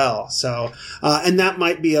tricky as well. So, and that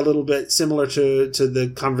might be a little bit similar to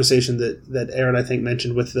the conversation that Aaron, I think,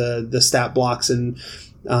 mentioned with the stat blocks, and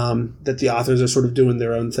that the authors are sort of doing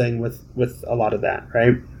their own thing with a lot of that,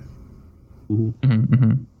 right? Mm-hmm.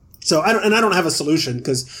 Mm-hmm. So I don't have a solution,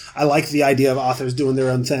 because I like the idea of authors doing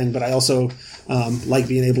their own thing, but I also like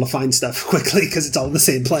being able to find stuff quickly because it's all in the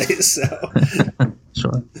same place. So.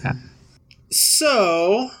 Sure. Yeah.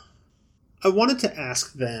 So I wanted to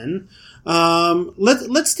ask then,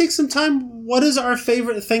 let's take some time. What is our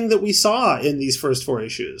favorite thing that we saw in these first 4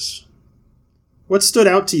 issues? What stood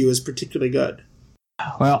out to you as particularly good?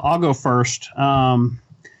 Well, I'll go first.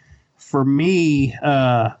 For me,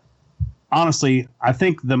 honestly, I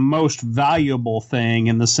think the most valuable thing,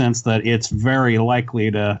 in the sense that it's very likely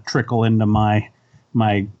to trickle into my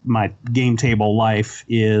game table life,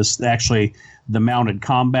 is actually the mounted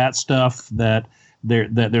combat stuff. That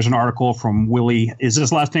there's an article from Willie. Is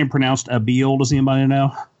his last name pronounced Abiel? Does anybody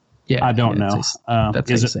know? Yeah, I don't know.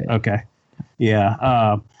 That's okay?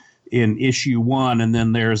 Yeah. In issue 1, and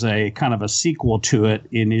then there's a kind of a sequel to it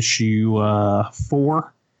in issue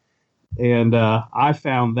 4. And I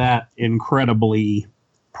found that incredibly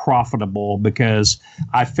profitable, because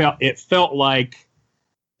it felt like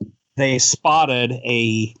they spotted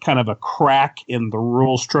a kind of a crack in the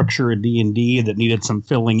rule structure of D&D that needed some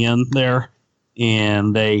filling in there,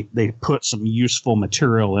 and they put some useful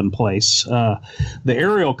material in place. The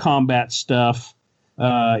aerial combat stuff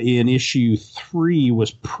in issue 3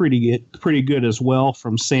 was pretty good as well,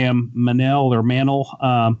 from Sam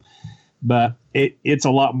Manel. But it's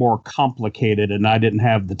a lot more complicated, and I didn't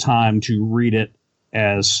have the time to read it.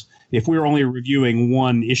 As if we were only reviewing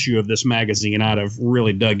 1 issue of this magazine, I'd have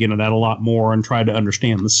really dug into that a lot more and tried to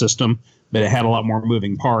understand the system. But it had a lot more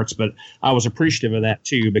moving parts. But I was appreciative of that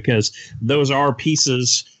too, because those are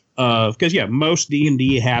pieces of, because most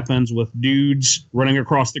D&D happens with dudes running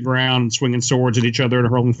across the ground and swinging swords at each other and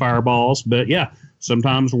hurling fireballs. But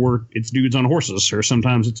sometimes it's dudes on horses, or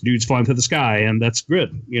sometimes it's dudes flying through the sky, and that's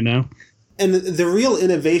good, And the real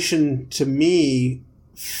innovation to me,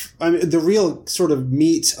 I mean, the real sort of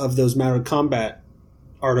meat of those mounted combat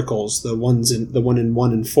articles, the one in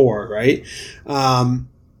 1 and 4, right?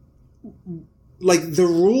 Like the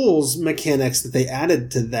rules mechanics that they added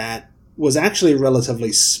to that was actually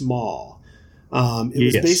relatively small. It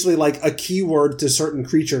was basically like a keyword to certain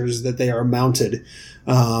creatures that they are mounted.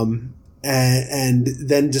 And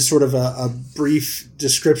then just sort of a brief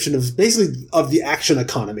description of basically of the action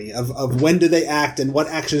economy of when do they act and what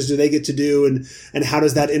actions do they get to do, and how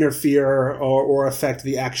does that interfere or affect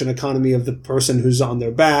the action economy of the person who's on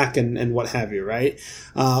their back and what have you, right?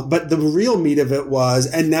 But the real meat of it was,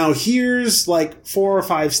 and now here's like 4 or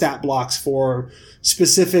 5 stat blocks for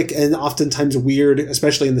specific and oftentimes weird,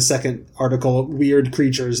 especially in the second article, weird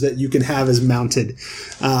creatures that you can have as mounted.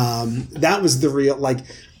 That was the real, like,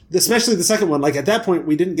 especially the second one. Like at that point,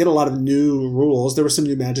 we didn't get a lot of new rules. There were some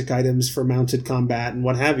new magic items for mounted combat and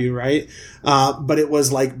what have you, right? But it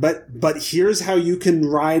was like, but here's how you can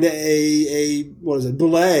ride a what is it,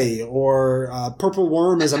 boulet or purple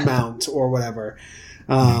worm as a mount or whatever.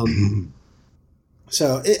 Although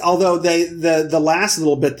the last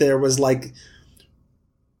little bit there was like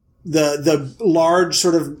the large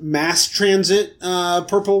sort of mass transit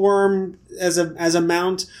purple worm as a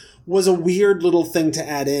mount was a weird little thing to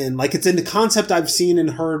add in. Like, it's a concept I've seen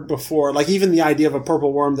and heard before. Like, even the idea of a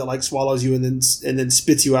purple worm that like swallows you and then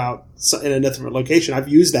spits you out in a different location. I've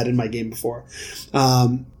used that in my game before,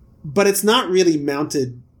 but it's not really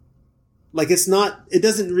mounted. Like, it's not. It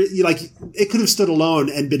doesn't really like. It could have stood alone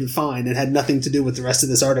and been fine and had nothing to do with the rest of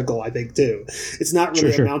this article. I think too. It's not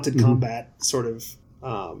really a mounted combat sort of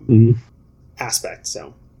aspect.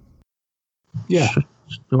 So, yeah,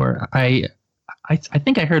 sure. I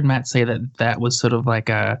think I heard Matt say that was sort of like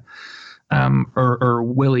a, or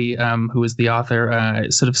Willie, who was the author,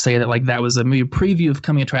 sort of say that like that was maybe a preview of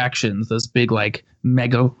coming attractions, those big like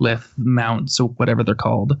megalith mounts or whatever they're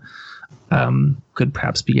called, could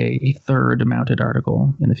perhaps be a third mounted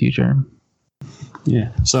article in the future.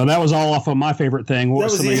 Yeah. So that was all off of my favorite thing. What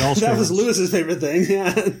was somebody else? That was Lewis's favorite thing.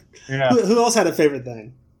 Yeah. Yeah. Who else had a favorite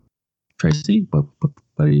thing? Tracy, what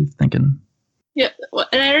are you thinking? Yeah, well,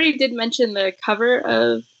 and I already did mention the cover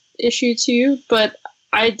of issue 2, but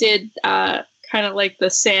I did kind of like the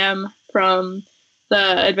Sam from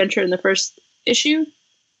the adventure in the first issue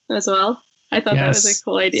as well. I thought that was a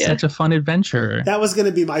cool idea. Such a fun adventure. That was going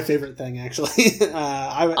to be my favorite thing, actually.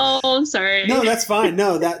 I'm sorry. No, that's fine.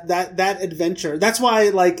 No, that adventure. That's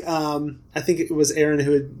why, like, I think it was Aaron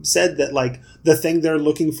who had said that, like, the thing they're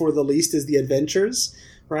looking for the least is the adventures,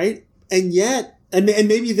 right? And yet. And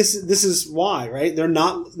maybe this is why, right? They're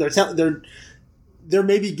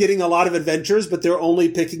maybe getting a lot of adventures, but they're only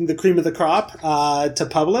picking the cream of the crop to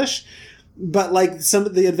publish. But like some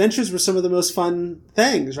of the adventures were some of the most fun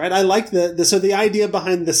things, right? I like so the idea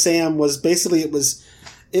behind the Sam was basically it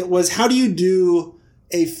was how do you do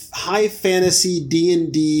a high fantasy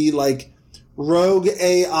D&D like rogue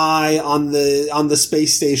AI on the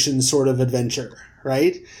space station sort of adventure,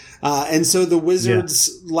 right? And so the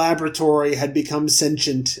wizard's laboratory had become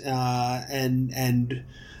sentient, and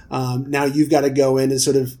now you've got to go in and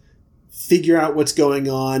sort of figure out what's going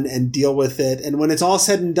on and deal with it. And when it's all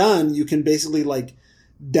said and done, you can basically like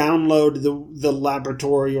download the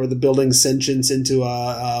laboratory or the building's sentience into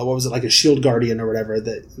like a shield guardian or whatever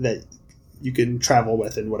that you can travel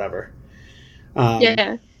with and whatever.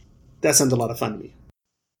 That sounds a lot of fun to me.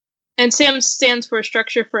 And SAM stands for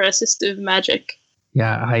Structure for Assistive Magic.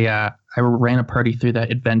 Yeah, I ran a party through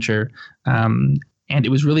that adventure, and it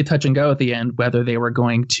was really touch and go at the end whether they were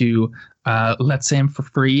going to let Sam for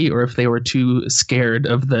free or if they were too scared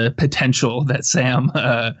of the potential that Sam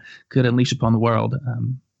could unleash upon the world.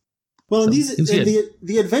 Well, and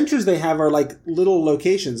the adventures they have are like little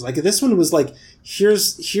locations. Like this one was like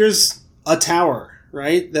here's a tower,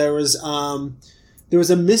 right? There was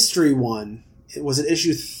a mystery one. Was it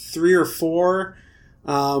issue 3 or 4,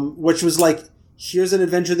 which was like. Here's an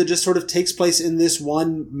adventure that just sort of takes place in this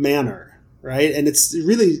one manor, right? And it's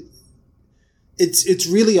really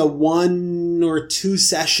a 1 or 2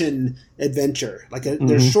 session adventure. Like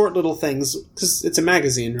they're short little things because it's a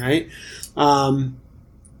magazine, right?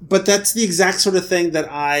 But that's the exact sort of thing that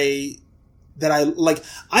I like.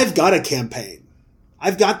 I've got a campaign.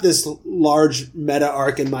 I've got this large meta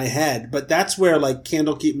arc in my head, but that's where like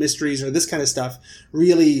Candlekeep Mysteries or this kind of stuff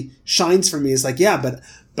really shines for me. It's like, yeah, but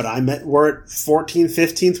we're at 14th,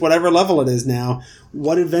 15th, whatever level it is now.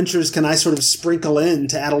 What adventures can I sort of sprinkle in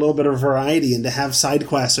to add a little bit of variety and to have side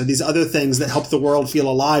quests or these other things that help the world feel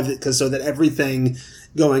alive so that everything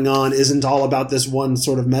going on isn't all about this one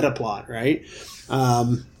sort of meta plot, right?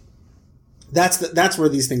 That's where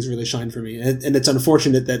these things really shine for me. And it's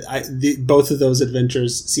unfortunate that both of those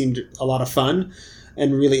adventures seemed a lot of fun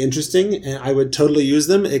and really interesting, and I would totally use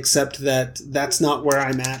them, except that that's not where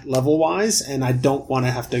I'm at level-wise, and I don't want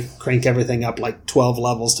to have to crank everything up like 12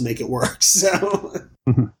 levels to make it work, so...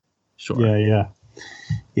 Sure.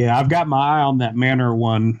 Yeah, I've got my eye on that manor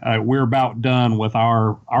one. We're about done with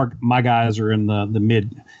my guys are in the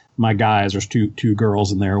mid... My guys, there's two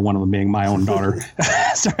girls in there, one of them being my own daughter.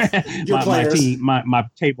 Sorry. My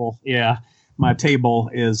table, my table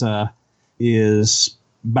is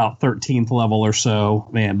about 13th level or so,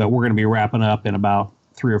 man. But we're going to be wrapping up in about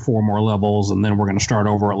 3 or 4 more levels, and then we're going to start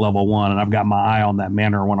over at level 1. And I've got my eye on that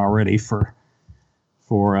manor one already for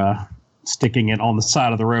sticking it on the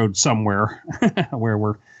side of the road somewhere where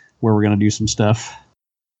we're going to do some stuff.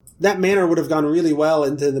 That manor would have gone really well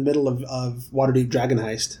into the middle of Waterdeep Dragon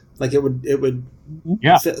Heist. Like it would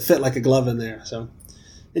fit like a glove in there. So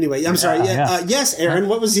anyway, I'm sorry. Yes, Aaron,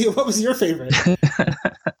 what was your favorite?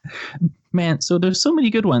 Man, so there's so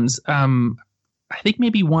many good ones. I think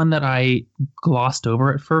maybe one that I glossed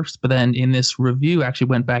over at first, but then in this review actually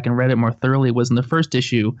went back and read it more thoroughly, was in the first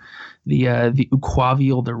issue, the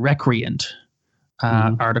Uquaviel the Recreant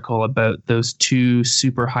article about those two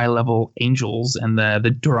super high level angels and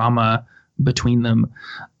the drama between them.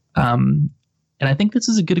 And I think this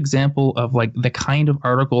is a good example of like the kind of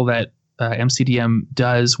article that MCDM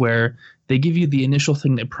does, where they give you the initial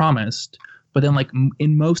thing they promised, but then like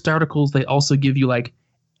in most articles they also give you like,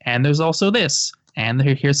 and there's also this, and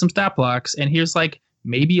here's some stat blocks, and here's like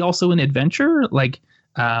maybe also an adventure, like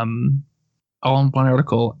all in one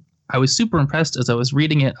article. I was super impressed as I was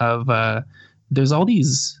reading it of there's all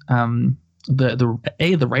these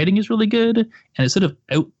the writing is really good, and it sort of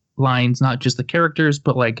outlines not just the characters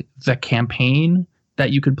but like the campaign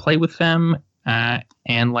that you could play with them,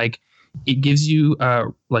 and like it gives you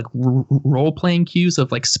like role playing cues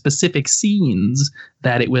of like specific scenes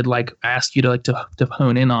that it would like ask you to like to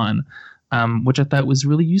hone in on, which I thought was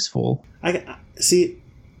really useful. I see.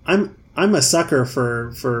 I'm a sucker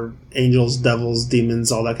for angels, devils,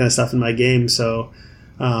 demons, all that kind of stuff in my game. So,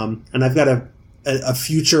 and I've got a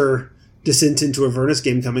future Descent into Avernus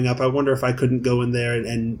game coming up. I wonder if I couldn't go in there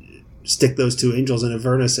and stick those two angels in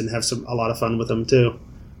Avernus and have a lot of fun with them too.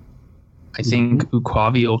 I think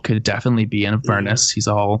Uquaviel could definitely be in Avernus. He's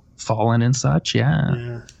all fallen and such.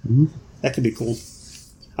 Yeah. That could be cool.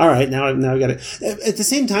 All right, now I got it. At the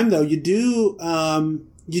same time, though, you do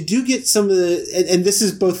get some of the, and this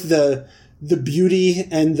is both the beauty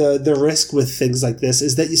and the risk with things like this,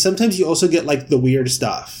 is that sometimes you also get like the weird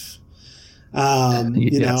stuff.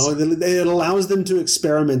 You know, it allows them to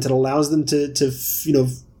experiment. It allows them to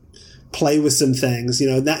play with some things,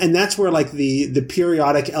 and that's where like the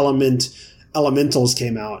periodic elementals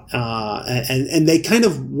came out, and they kind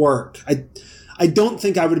of work. I don't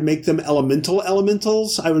think I would make them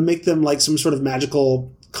elementals. I would make them like some sort of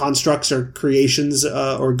magical constructs or creations,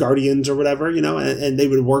 or guardians or whatever, and they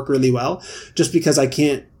would work really well, just because I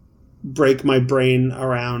can't break my brain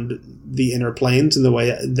around the inner planes and the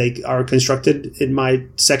way they are constructed in my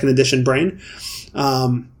second edition brain.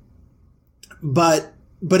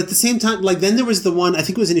 But at the same time, like, then there was the one, I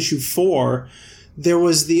think it was in issue 4, there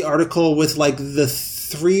was the article with like the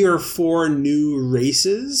 3 or 4 new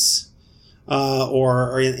races,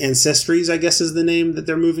 or ancestries, I guess is the name that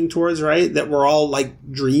they're moving towards, right? That were all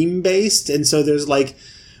like dream based. And so there's like,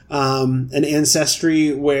 an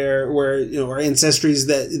ancestry where, or ancestries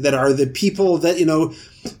that are the people that,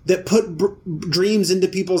 that put dreams into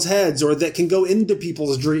people's heads, or that can go into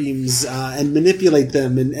people's dreams, and manipulate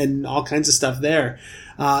them, and all kinds of stuff there.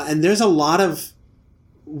 And there's a lot of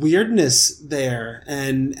weirdness there.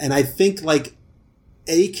 And I think like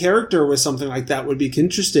a character with something like that would be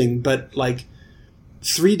interesting, but like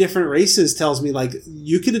 3 different races tells me like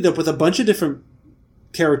you could end up with a bunch of different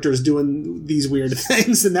characters doing these weird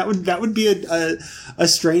things, and that would be a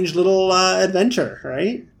strange little adventure,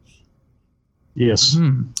 right? Yes.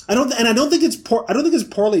 I don't think it's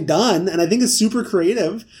poorly done, and I think it's super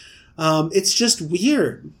creative. It's just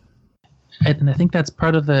weird. And I think that's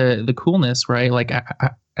part of the coolness, right? Like,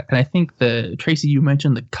 I think Tracy, you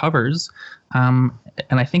mentioned the covers, and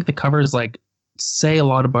I think the covers like say a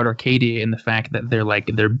lot about Arcadia in the fact that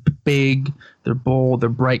they're big, they're bold, they're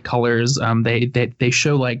bright colors. They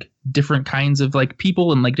show like different kinds of like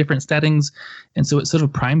people and like different settings, and so it sort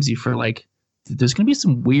of primes you for like there's going to be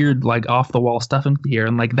some weird like off the wall stuff in here,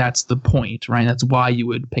 and like that's the point, right? That's why you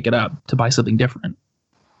would pick it up, to buy something different.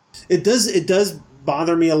 It does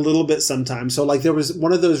bother me a little bit sometimes. So like there was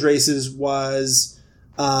one of those races was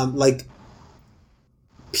like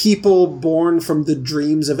people born from the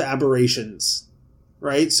dreams of aberrations,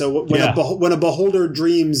 right? So when a beholder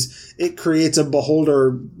dreams, it creates a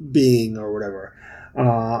beholder being or whatever.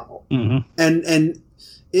 And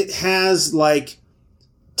it has like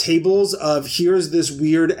tables of here's this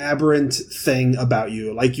weird aberrant thing about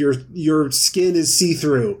you, like your skin is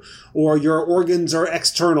see-through, or your organs are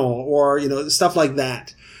external, or stuff like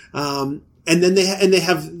that. And then they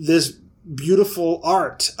have this beautiful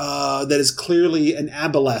art that is clearly an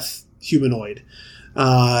aboleth humanoid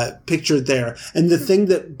pictured there. And the thing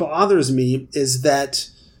that bothers me is that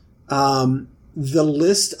the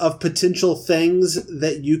list of potential things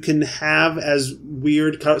that you can have as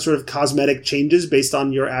weird sort of cosmetic changes based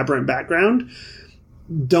on your aberrant background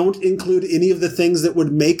don't include any of the things that would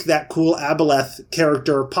make that cool aboleth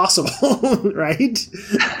character possible, right?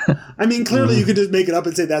 I mean, clearly you could just make it up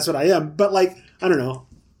and say that's what I am, but like, I don't know.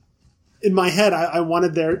 In my head, I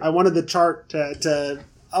wanted the chart to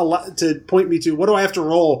point me to what do I have to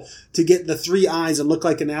roll to get the 3 eyes and look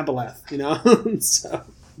like an aboleth, So.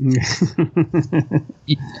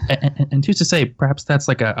 And who's to say, perhaps that's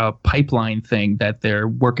like a pipeline thing that they're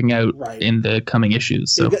working out in the coming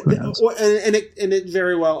issues. So who knows? And it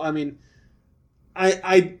very well. I mean,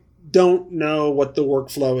 I don't know what the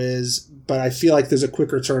workflow is, but I feel like there's a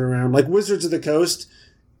quicker turnaround. Like Wizards of the Coast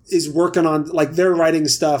is working on, like, they're writing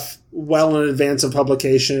stuff well in advance of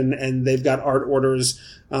publication, and they've got art orders.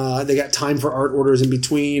 They got time for art orders in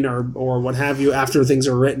between or what have you after things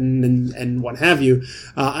are written and what have you.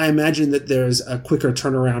 I imagine that there's a quicker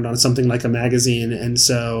turnaround on something like a magazine, and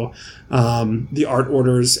so the art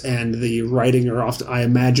orders and the writing are often, I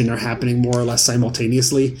imagine, are happening more or less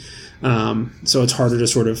simultaneously. So it's harder to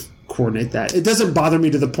sort of coordinate that. It doesn't bother me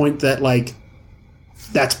to the point that, like,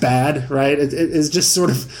 that's bad, right? It's just sort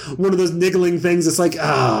of one of those niggling things. It's like,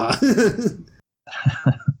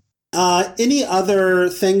 any other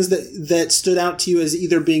things that stood out to you as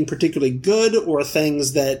either being particularly good or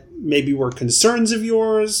things that maybe were concerns of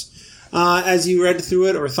yours as you read through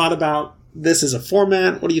it or thought about this as a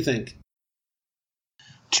format? What do you think?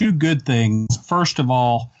 Two good things. First of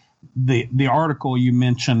all, the article you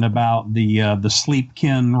mentioned about the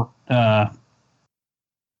Sleepkin.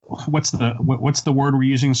 What's the word we're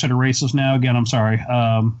using instead of races now? Again, I'm sorry.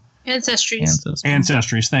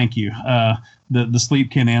 Ancestries. Thank you. The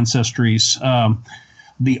Sleepkin ancestries.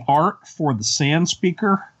 The art for the Sand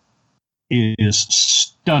Speaker is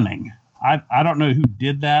stunning. I don't know who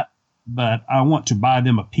did that, but I want to buy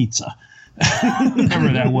them a pizza. Whatever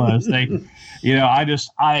that was.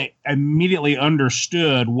 I immediately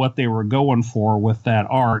understood what they were going for with that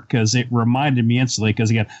art, because it reminded me instantly, because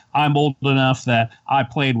again, I'm old enough that I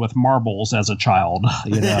played with marbles as a child,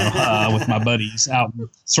 with my buddies out in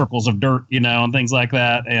circles of dirt, and things like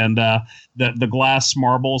that. And the glass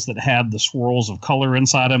marbles that had the swirls of color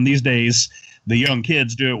inside them. These days, the young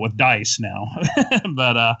kids do it with dice now.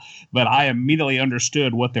 But I immediately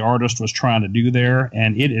understood what the artist was trying to do there,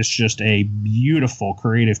 and it is just a beautiful,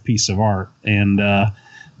 creative piece of art. And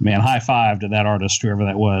man, high five to that artist, whoever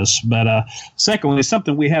that was. But secondly,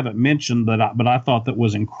 something we haven't mentioned, but I thought that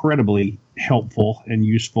was incredibly helpful and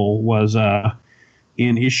useful was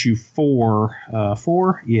in issue 4.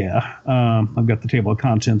 I've got the table of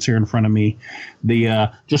contents here in front of me. The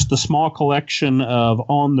just the small collection of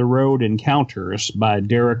On the Road Encounters by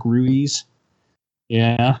Derek Ruiz.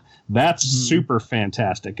 Yeah, that's super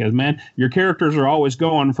fantastic. Because, man, your characters are always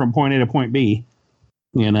going from point A to point B.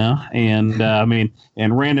 And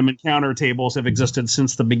and random encounter tables have existed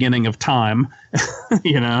since the beginning of time,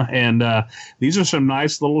 and these are some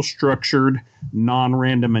nice little structured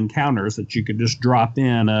non-random encounters that you could just drop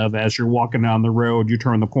in of as you're walking down the road, you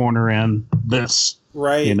turn the corner and this,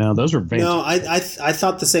 right? Those are fantastic. No, I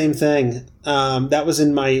thought the same thing. That was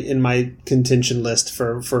in my contention list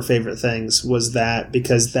for favorite things, was that,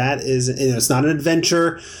 because that is, it's not an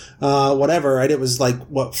adventure, whatever, right? It was like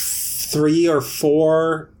 3 or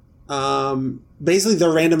 4, basically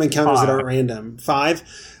they're random encounters 5. That aren't random. 5.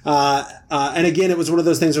 And again, it was one of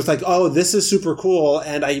those things where it's like, oh, this is super cool,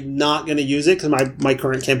 and I'm not going to use it because my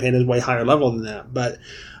current campaign is way higher level than that. But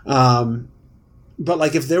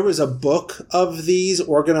like, if there was a book of these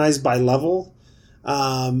organized by level,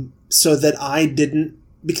 so that I didn't,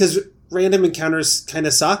 because random encounters kind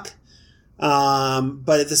of suck.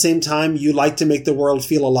 But at the same time, you like to make the world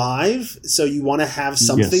feel alive. So you want to have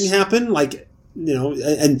something happen, like,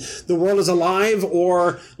 and the world is alive,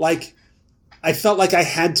 or like, I felt like I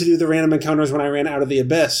had to do the random encounters when I ran Out of the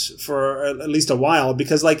Abyss for at least a while,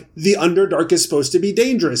 because like the Underdark is supposed to be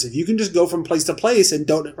dangerous. If you can just go from place to place and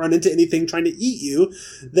don't run into anything trying to eat you,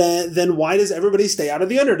 then why does everybody stay out of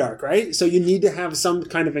the Underdark, right? So you need to have some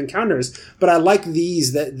kind of encounters. But I like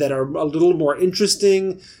these that are a little more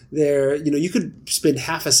interesting. They're, you could spend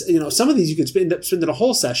some of these you could spend a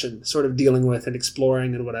whole session sort of dealing with and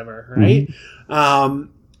exploring and whatever, right?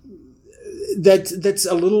 Mm-hmm. That's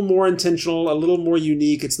a little more intentional, a little more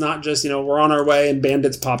unique. It's not just, we're on our way and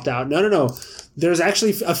bandits popped out. No. There's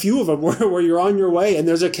actually a few of them where you're on your way and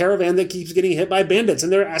there's a caravan that keeps getting hit by bandits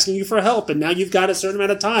and they're asking you for help. And now you've got a certain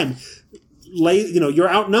amount of time. You're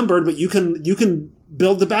outnumbered, but you can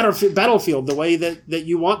build the battlefield the way that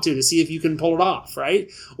you want to see if you can pull it off, right?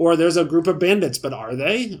 Or there's a group of bandits, but are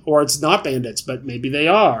they? Or it's not bandits, but maybe they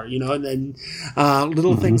are, and then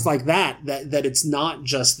little things like that it's not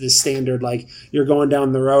just this standard, like you're going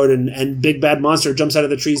down the road and big bad monster jumps out of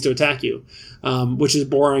the trees to attack you, which is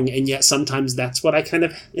boring, and yet sometimes that's what I kind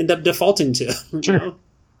of end up defaulting to. Sure.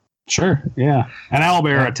 Sure, yeah. An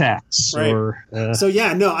owlbear attacks. Right. Or, So,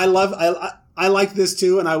 yeah, no, I like this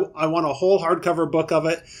too, and I want a whole hardcover book of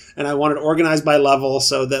it, and I want it organized by level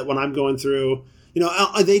so that when I'm going through,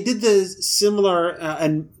 they did the similar,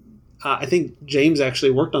 and I think James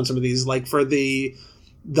actually worked on some of these, like for the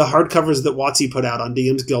hardcovers that WotC put out on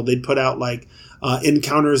DM's Guild. They'd put out like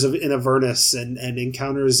encounters in Avernus and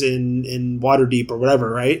encounters in Waterdeep or whatever,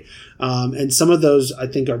 right? And some of those I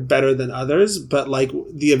think are better than others, but like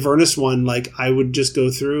the Avernus one, like I would just go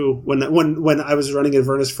through when I was running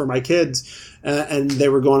Avernus for my kids and they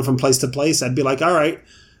were going from place to place, I'd be like, all right,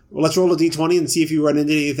 well, let's roll a d20 and see if you run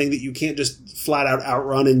into anything that you can't just flat out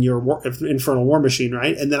outrun in your Infernal War Machine,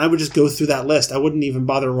 right? And then I would just go through that list. I wouldn't even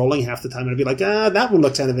bother rolling half the time. I'd be like, that one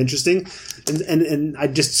looks kind of interesting. And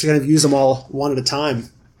I'd just kind of use them all one at a time.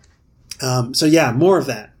 So yeah, more of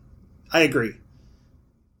that. I agree.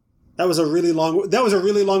 That was a really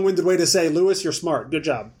long-winded way to say, Lewis, you're smart. Good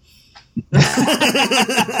job.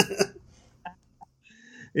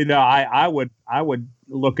 You know, I would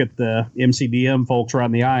look at the MCDM folks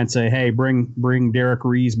around the eye and say, hey, bring Derek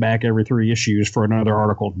Rees back every 3 issues for another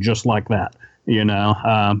article just like that, you know,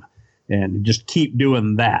 and just keep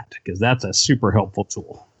doing that because that's a super helpful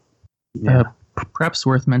tool. Yeah. Perhaps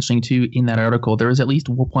worth mentioning too, in that article, there is at least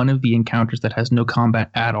one of the encounters that has no combat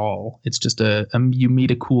at all. It's just you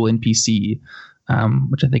meet a cool NPC,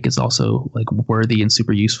 which I think is also like worthy and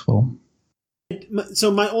super useful.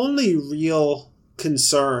 So my only real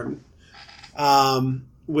concern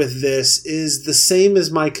with this is the same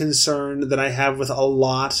as my concern that I have with a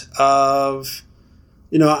lot of,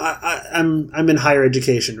 you know, I'm in higher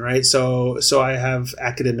education, right? So I have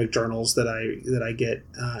academic journals that I get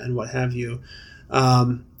and what have you,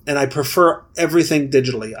 and I prefer everything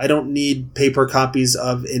digitally. I don't need paper copies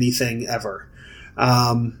of anything ever,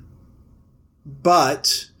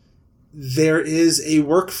 but there is a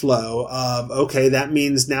workflow of, okay, that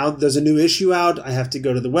means now there's a new issue out. I have to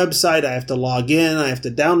go to the website. I have to log in. I have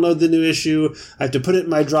to download the new issue. I have to put it in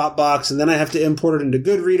my Dropbox, and then I have to import it into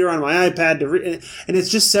Goodreader on my iPad to read. And it's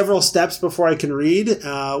just several steps before I can read,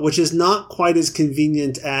 which is not quite as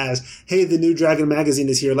convenient as, hey, the new Dragon magazine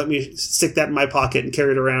is here. Let me stick that in my pocket and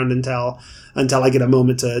carry it around until I get a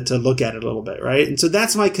moment to look at it a little bit, right? And so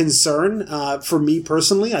that's my concern. For me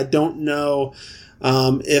personally, I don't know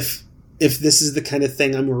if this is the kind of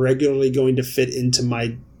thing I'm regularly going to fit into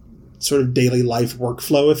my sort of daily life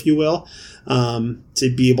workflow, if you will,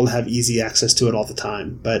 to be able to have easy access to it all the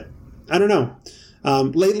time. But I don't know.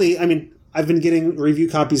 Lately, I mean, I've been getting review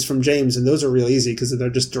copies from James, and those are real easy because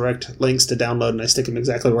they're just direct links to download, and I stick them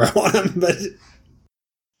exactly where I want them. But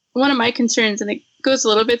one of my concerns, and it goes a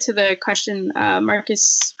little bit to the question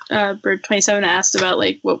Marcus Bird 27 asked about,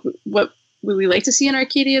 like, what would we like to see in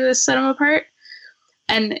Arcadia to set them apart?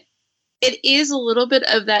 And it is a little bit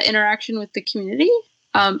of that interaction with the community.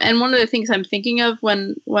 And one of the things I'm thinking of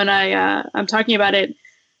when I'm talking about it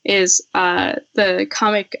is the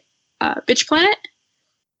comic Bitch Planet.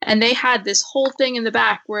 And they had this whole thing in the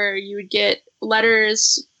back where you would get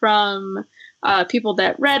letters from people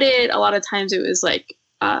that read it. A lot of times it was like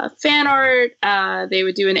fan art. They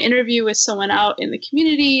would do an interview with someone out in the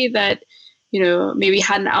community that, you know, maybe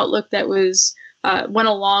had an outlook that was went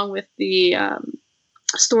along with the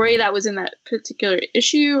story that was in that particular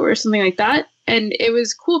issue or something like that. And it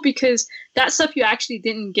was cool because that stuff you actually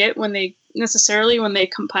didn't get when they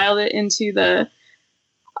compiled it into the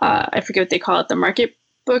I forget what they call it, the market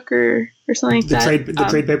book or something like that. The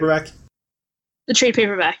trade paperback? The trade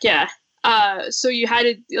paperback, yeah. So you had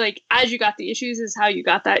to, like, as you got the issues is how you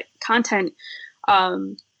got that content.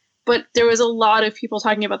 But there was a lot of people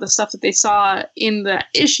talking about the stuff that they saw in the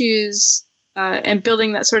issues and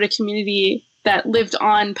building that sort of community that lived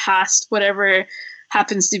on past whatever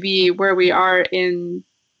happens to be where we are in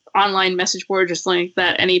online message boards or something like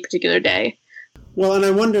that any particular day. Well, and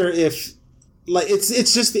I wonder if, like, it's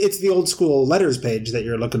the old school letters page that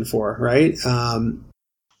you're looking for, right?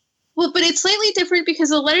 Well, but it's slightly different because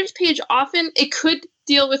the letters page often, it could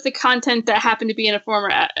deal with the content that happened to be in a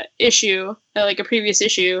former issue, like a previous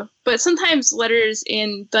issue. But sometimes letters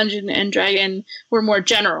in Dungeon and Dragon were more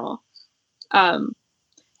general.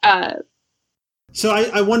 So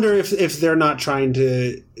I wonder if they're not trying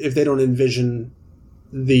to, if they don't envision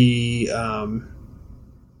the,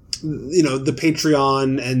 the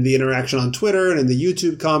Patreon and the interaction on Twitter and the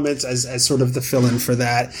YouTube comments as sort of the fill-in for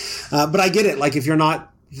that. But I get it. Like, if you're not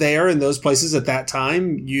there in those places at that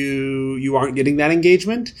time, you aren't getting that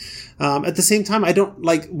engagement. At the same time, I don't,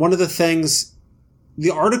 like, one of the things,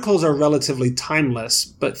 the articles are relatively timeless,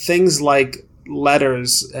 but things like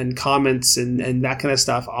letters and comments and that kind of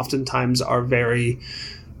stuff oftentimes are very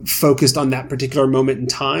focused on that particular moment in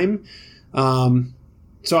time.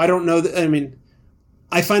 So I don't know. I mean,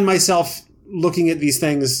 I find myself looking at these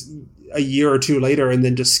things a year or two later and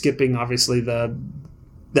then just skipping, obviously, the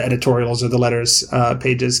editorials or the letters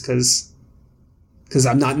pages because because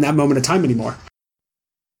I'm not in that moment of time anymore.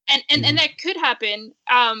 And that could happen.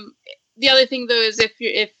 The other thing though is if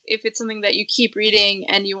it's something that you keep reading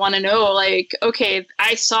and you want to know, like, okay,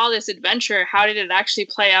 I saw this adventure, how did it actually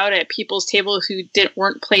play out at people's tables who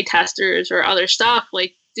weren't play testers or other stuff?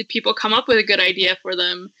 Like, did people come up with a good idea for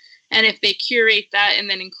them? And if they curate that and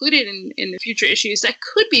then include it in the future issues, that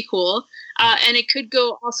could be cool. And it could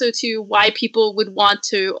go also to why people would want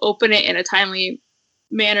to open it in a timely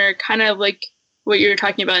manner, kind of like what you were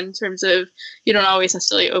talking about in terms of you don't always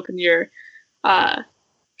necessarily open your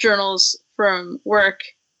journals from work,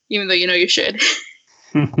 even though you know you should.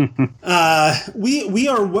 We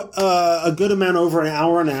are a good amount over an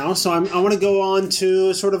hour now, so I want to go on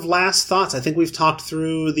to sort of last thoughts. I think we've talked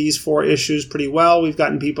through these 4 issues pretty well. We've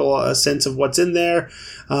gotten people a sense of what's in there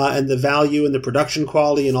and the value and the production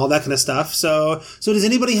quality and all that kind of stuff. So does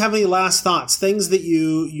anybody have any last thoughts? Things that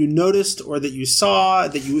you noticed or that you saw,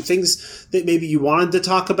 things that maybe you wanted to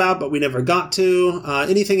talk about but we never got to?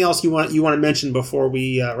 Anything else you want to mention before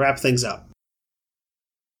we wrap things up?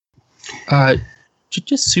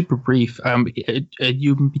 Just super brief.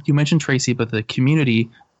 You mentioned Tracy, but the community,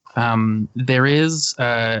 there is,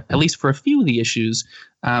 at least for a few of the issues,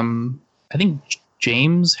 I think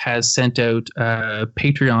James has sent out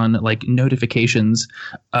Patreon like notifications,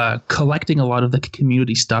 collecting a lot of the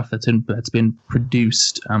community stuff that's been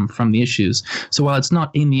produced from the issues. So while it's not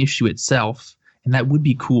in the issue itself, and that would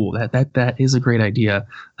be cool. That is a great idea.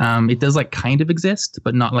 It does like kind of exist,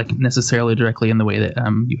 but not like necessarily directly in the way that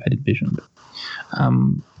you had envisioned.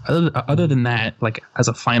 Other than that, like as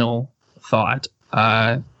a final thought,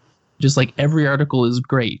 just like every article is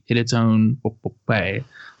great in its own way.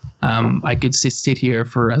 I could sit here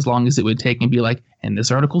for as long as it would take and be like, and this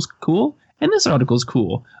article's cool, and this article's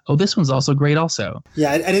cool. Oh, this one's also great also.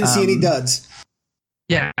 Yeah, I didn't see any duds.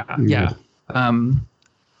 Yeah.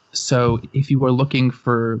 So if you were looking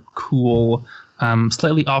for cool,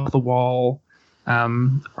 slightly off the wall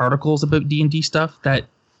articles about D&D stuff that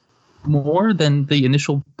more than the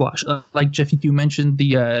initial blush, like Jeff, you mentioned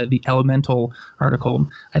the elemental article.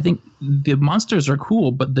 I think the monsters are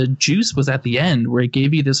cool, but the juice was at the end where it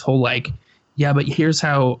gave you this whole like, yeah, but here's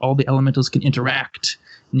how all the elementals can interact,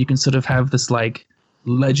 and you can sort of have this like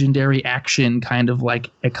legendary action kind of like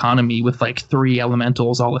economy with like 3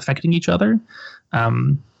 elementals all affecting each other.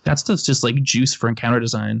 That's just like juice for encounter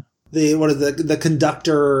design. The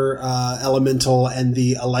conductor elemental and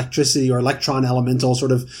the electricity or electron elemental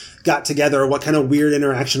sort of got together. What kind of weird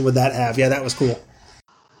interaction would that have? Yeah, that was cool.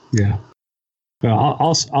 Yeah. Well,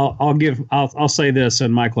 I'll say this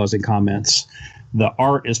in my closing comments. The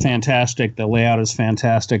art is fantastic. The layout is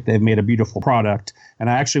fantastic. They've made a beautiful product. And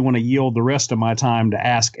I actually want to yield the rest of my time to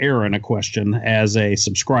ask Aaron a question as a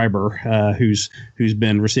subscriber who's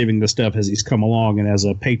been receiving this stuff as he's come along and as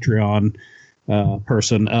a Patreon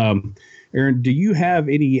person. Aaron, do you have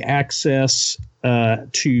any access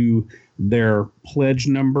to their pledge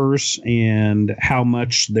numbers and how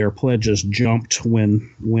much their pledges jumped when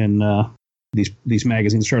these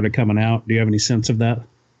magazines started coming out? Do you have any sense of that?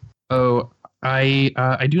 Oh,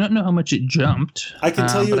 I do not know how much it jumped. I can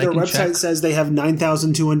tell you their website says they have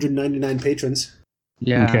 9,299 patrons.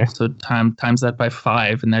 Yeah, okay. So times that by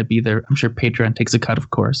 5, and that'd be their. I'm sure Patreon takes a cut,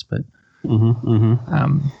 of course, but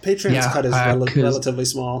Patreon's cut is relatively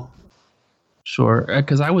small. Sure,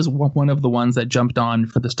 because I was one of the ones that jumped on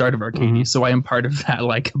for the start of Arcadia, so I am part of that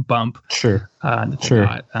like bump. Sure.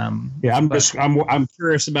 Sure. I'm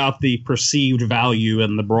curious about the perceived value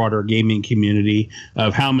in the broader gaming community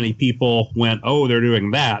of how many people went, oh, they're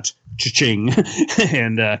doing that, cha-ching,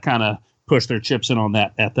 and kind of push their chips in on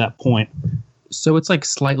that at that point. So it's like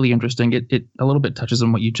slightly interesting. It a little bit touches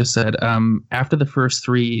on what you just said. After the first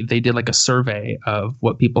 3, they did like a survey of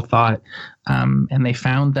what people thought, and they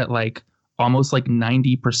found that like almost like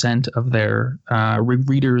 90% of their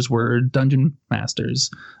readers were dungeon masters.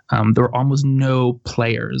 There were almost no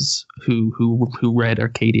players who read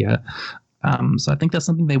Arcadia. So I think that's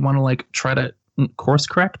something they want to like try to course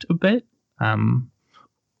correct a bit,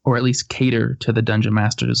 or at least cater to the dungeon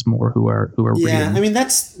masters more who are reading. Yeah, I mean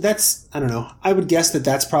that's I don't know. I would guess that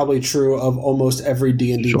that's probably true of almost every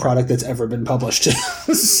D&D product that's ever been published.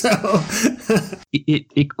 So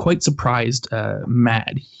it quite surprised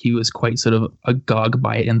Matt. He was quite sort of agog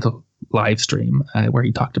by it in the live stream where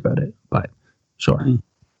he talked about it. But sure.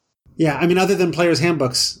 Yeah, I mean, other than players'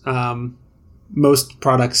 handbooks, most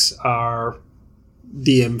products are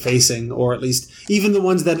DM facing, or at least even the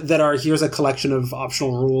ones that are here's a collection of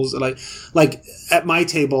optional rules. Like at my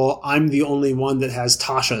table, I'm the only one that has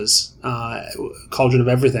Tasha's Cauldron of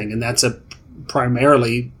Everything, and that's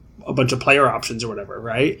primarily a bunch of player options or whatever,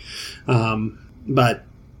 right? But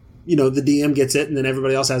the DM gets it, and then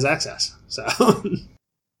everybody else has access. So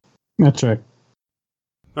That's right.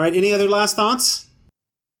 All right. Any other last thoughts?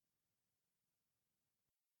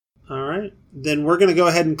 All right. Then we're going to go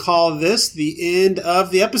ahead and call this the end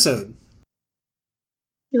of the episode.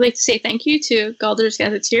 We'd like to say thank you to Galdur's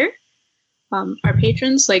Gazetteer, our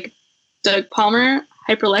patrons like Doug Palmer,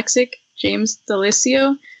 Hyperlexic, James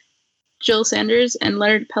Delicio, Jill Sanders, and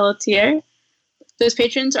Leonard Pelletier. Those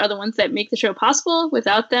patrons are the ones that make the show possible.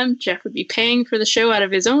 Without them, Jeff would be paying for the show out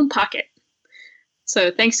of his own pocket. So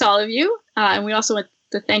thanks to all of you. And we also want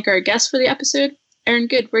to thank our guests for the episode. Aaron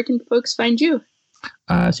Good, where can folks find you?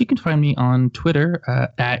 So you can find me on Twitter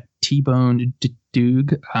at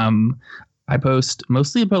TBoneDoog. I post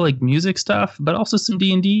mostly about like music stuff, but also some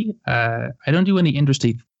D&D. I don't do any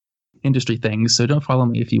industry things, so don't follow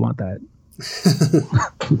me if you want that.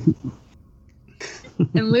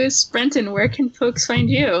 And Lewis Brenton, where can folks find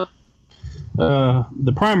you?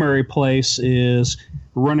 The primary place is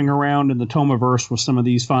running around in the Tomaverse with some of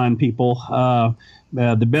these fine people.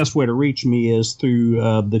 The best way to reach me is through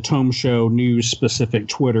the Tome Show News specific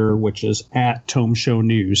Twitter, which is at Tome Show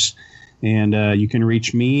News. And you can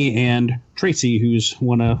reach me and Tracy, who's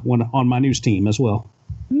one on my news team as well.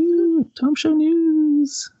 Ooh, Tome Show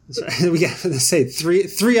News. We got to say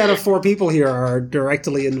three out of 4 people here are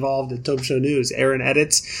directly involved in Tome Show News. Aaron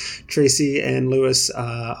edits, Tracy and Lewis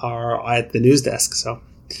are at the news desk. So,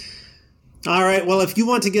 all right. Well, if you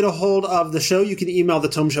want to get a hold of the show, you can email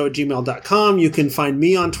thetomeshow@gmail.com. You can find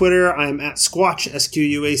me on Twitter. I'm at Squatch,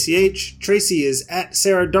 SQUACH. Tracy is at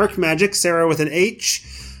Sarah Dark Magic, Sarah with an H.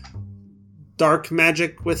 Dark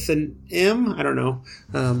Magic with an M. I don't know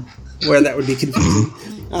where that would be confusing.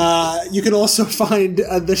 You can also find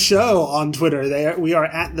the show on Twitter. We are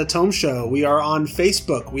at The Tome Show. We are on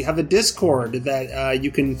Facebook. We have a Discord that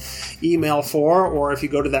you can email for, or if you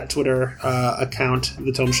go to that Twitter account,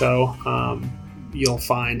 The Tome Show, you'll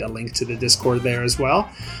find a link to the Discord there as well.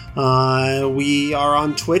 We are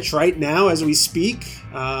on Twitch right now as we speak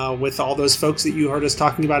with all those folks that you heard us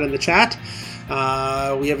talking about in the chat.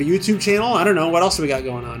 We have a YouTube channel. I don't know. What else do we got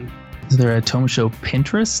going on? Is there a Tome Show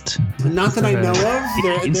Pinterest? Not that I know of.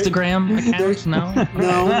 Instagram account? No?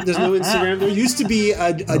 No, there's no Instagram. There used to be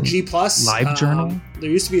a G+. Live journal? There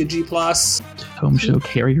used to be a G+. Tome Show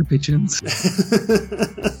carrier pigeons?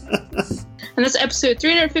 And that's episode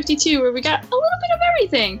 352, where we got a little bit of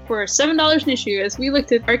everything for $7 an issue as we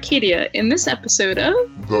looked at Arcadia in this episode of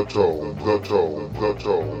The Tome, The Tome, The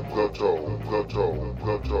Tome, The Tome, The Tome,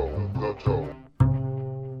 The Tome, The Tome.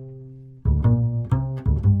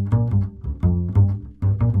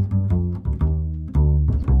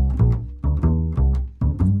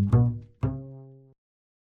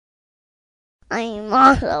 I'm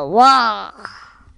on the wall.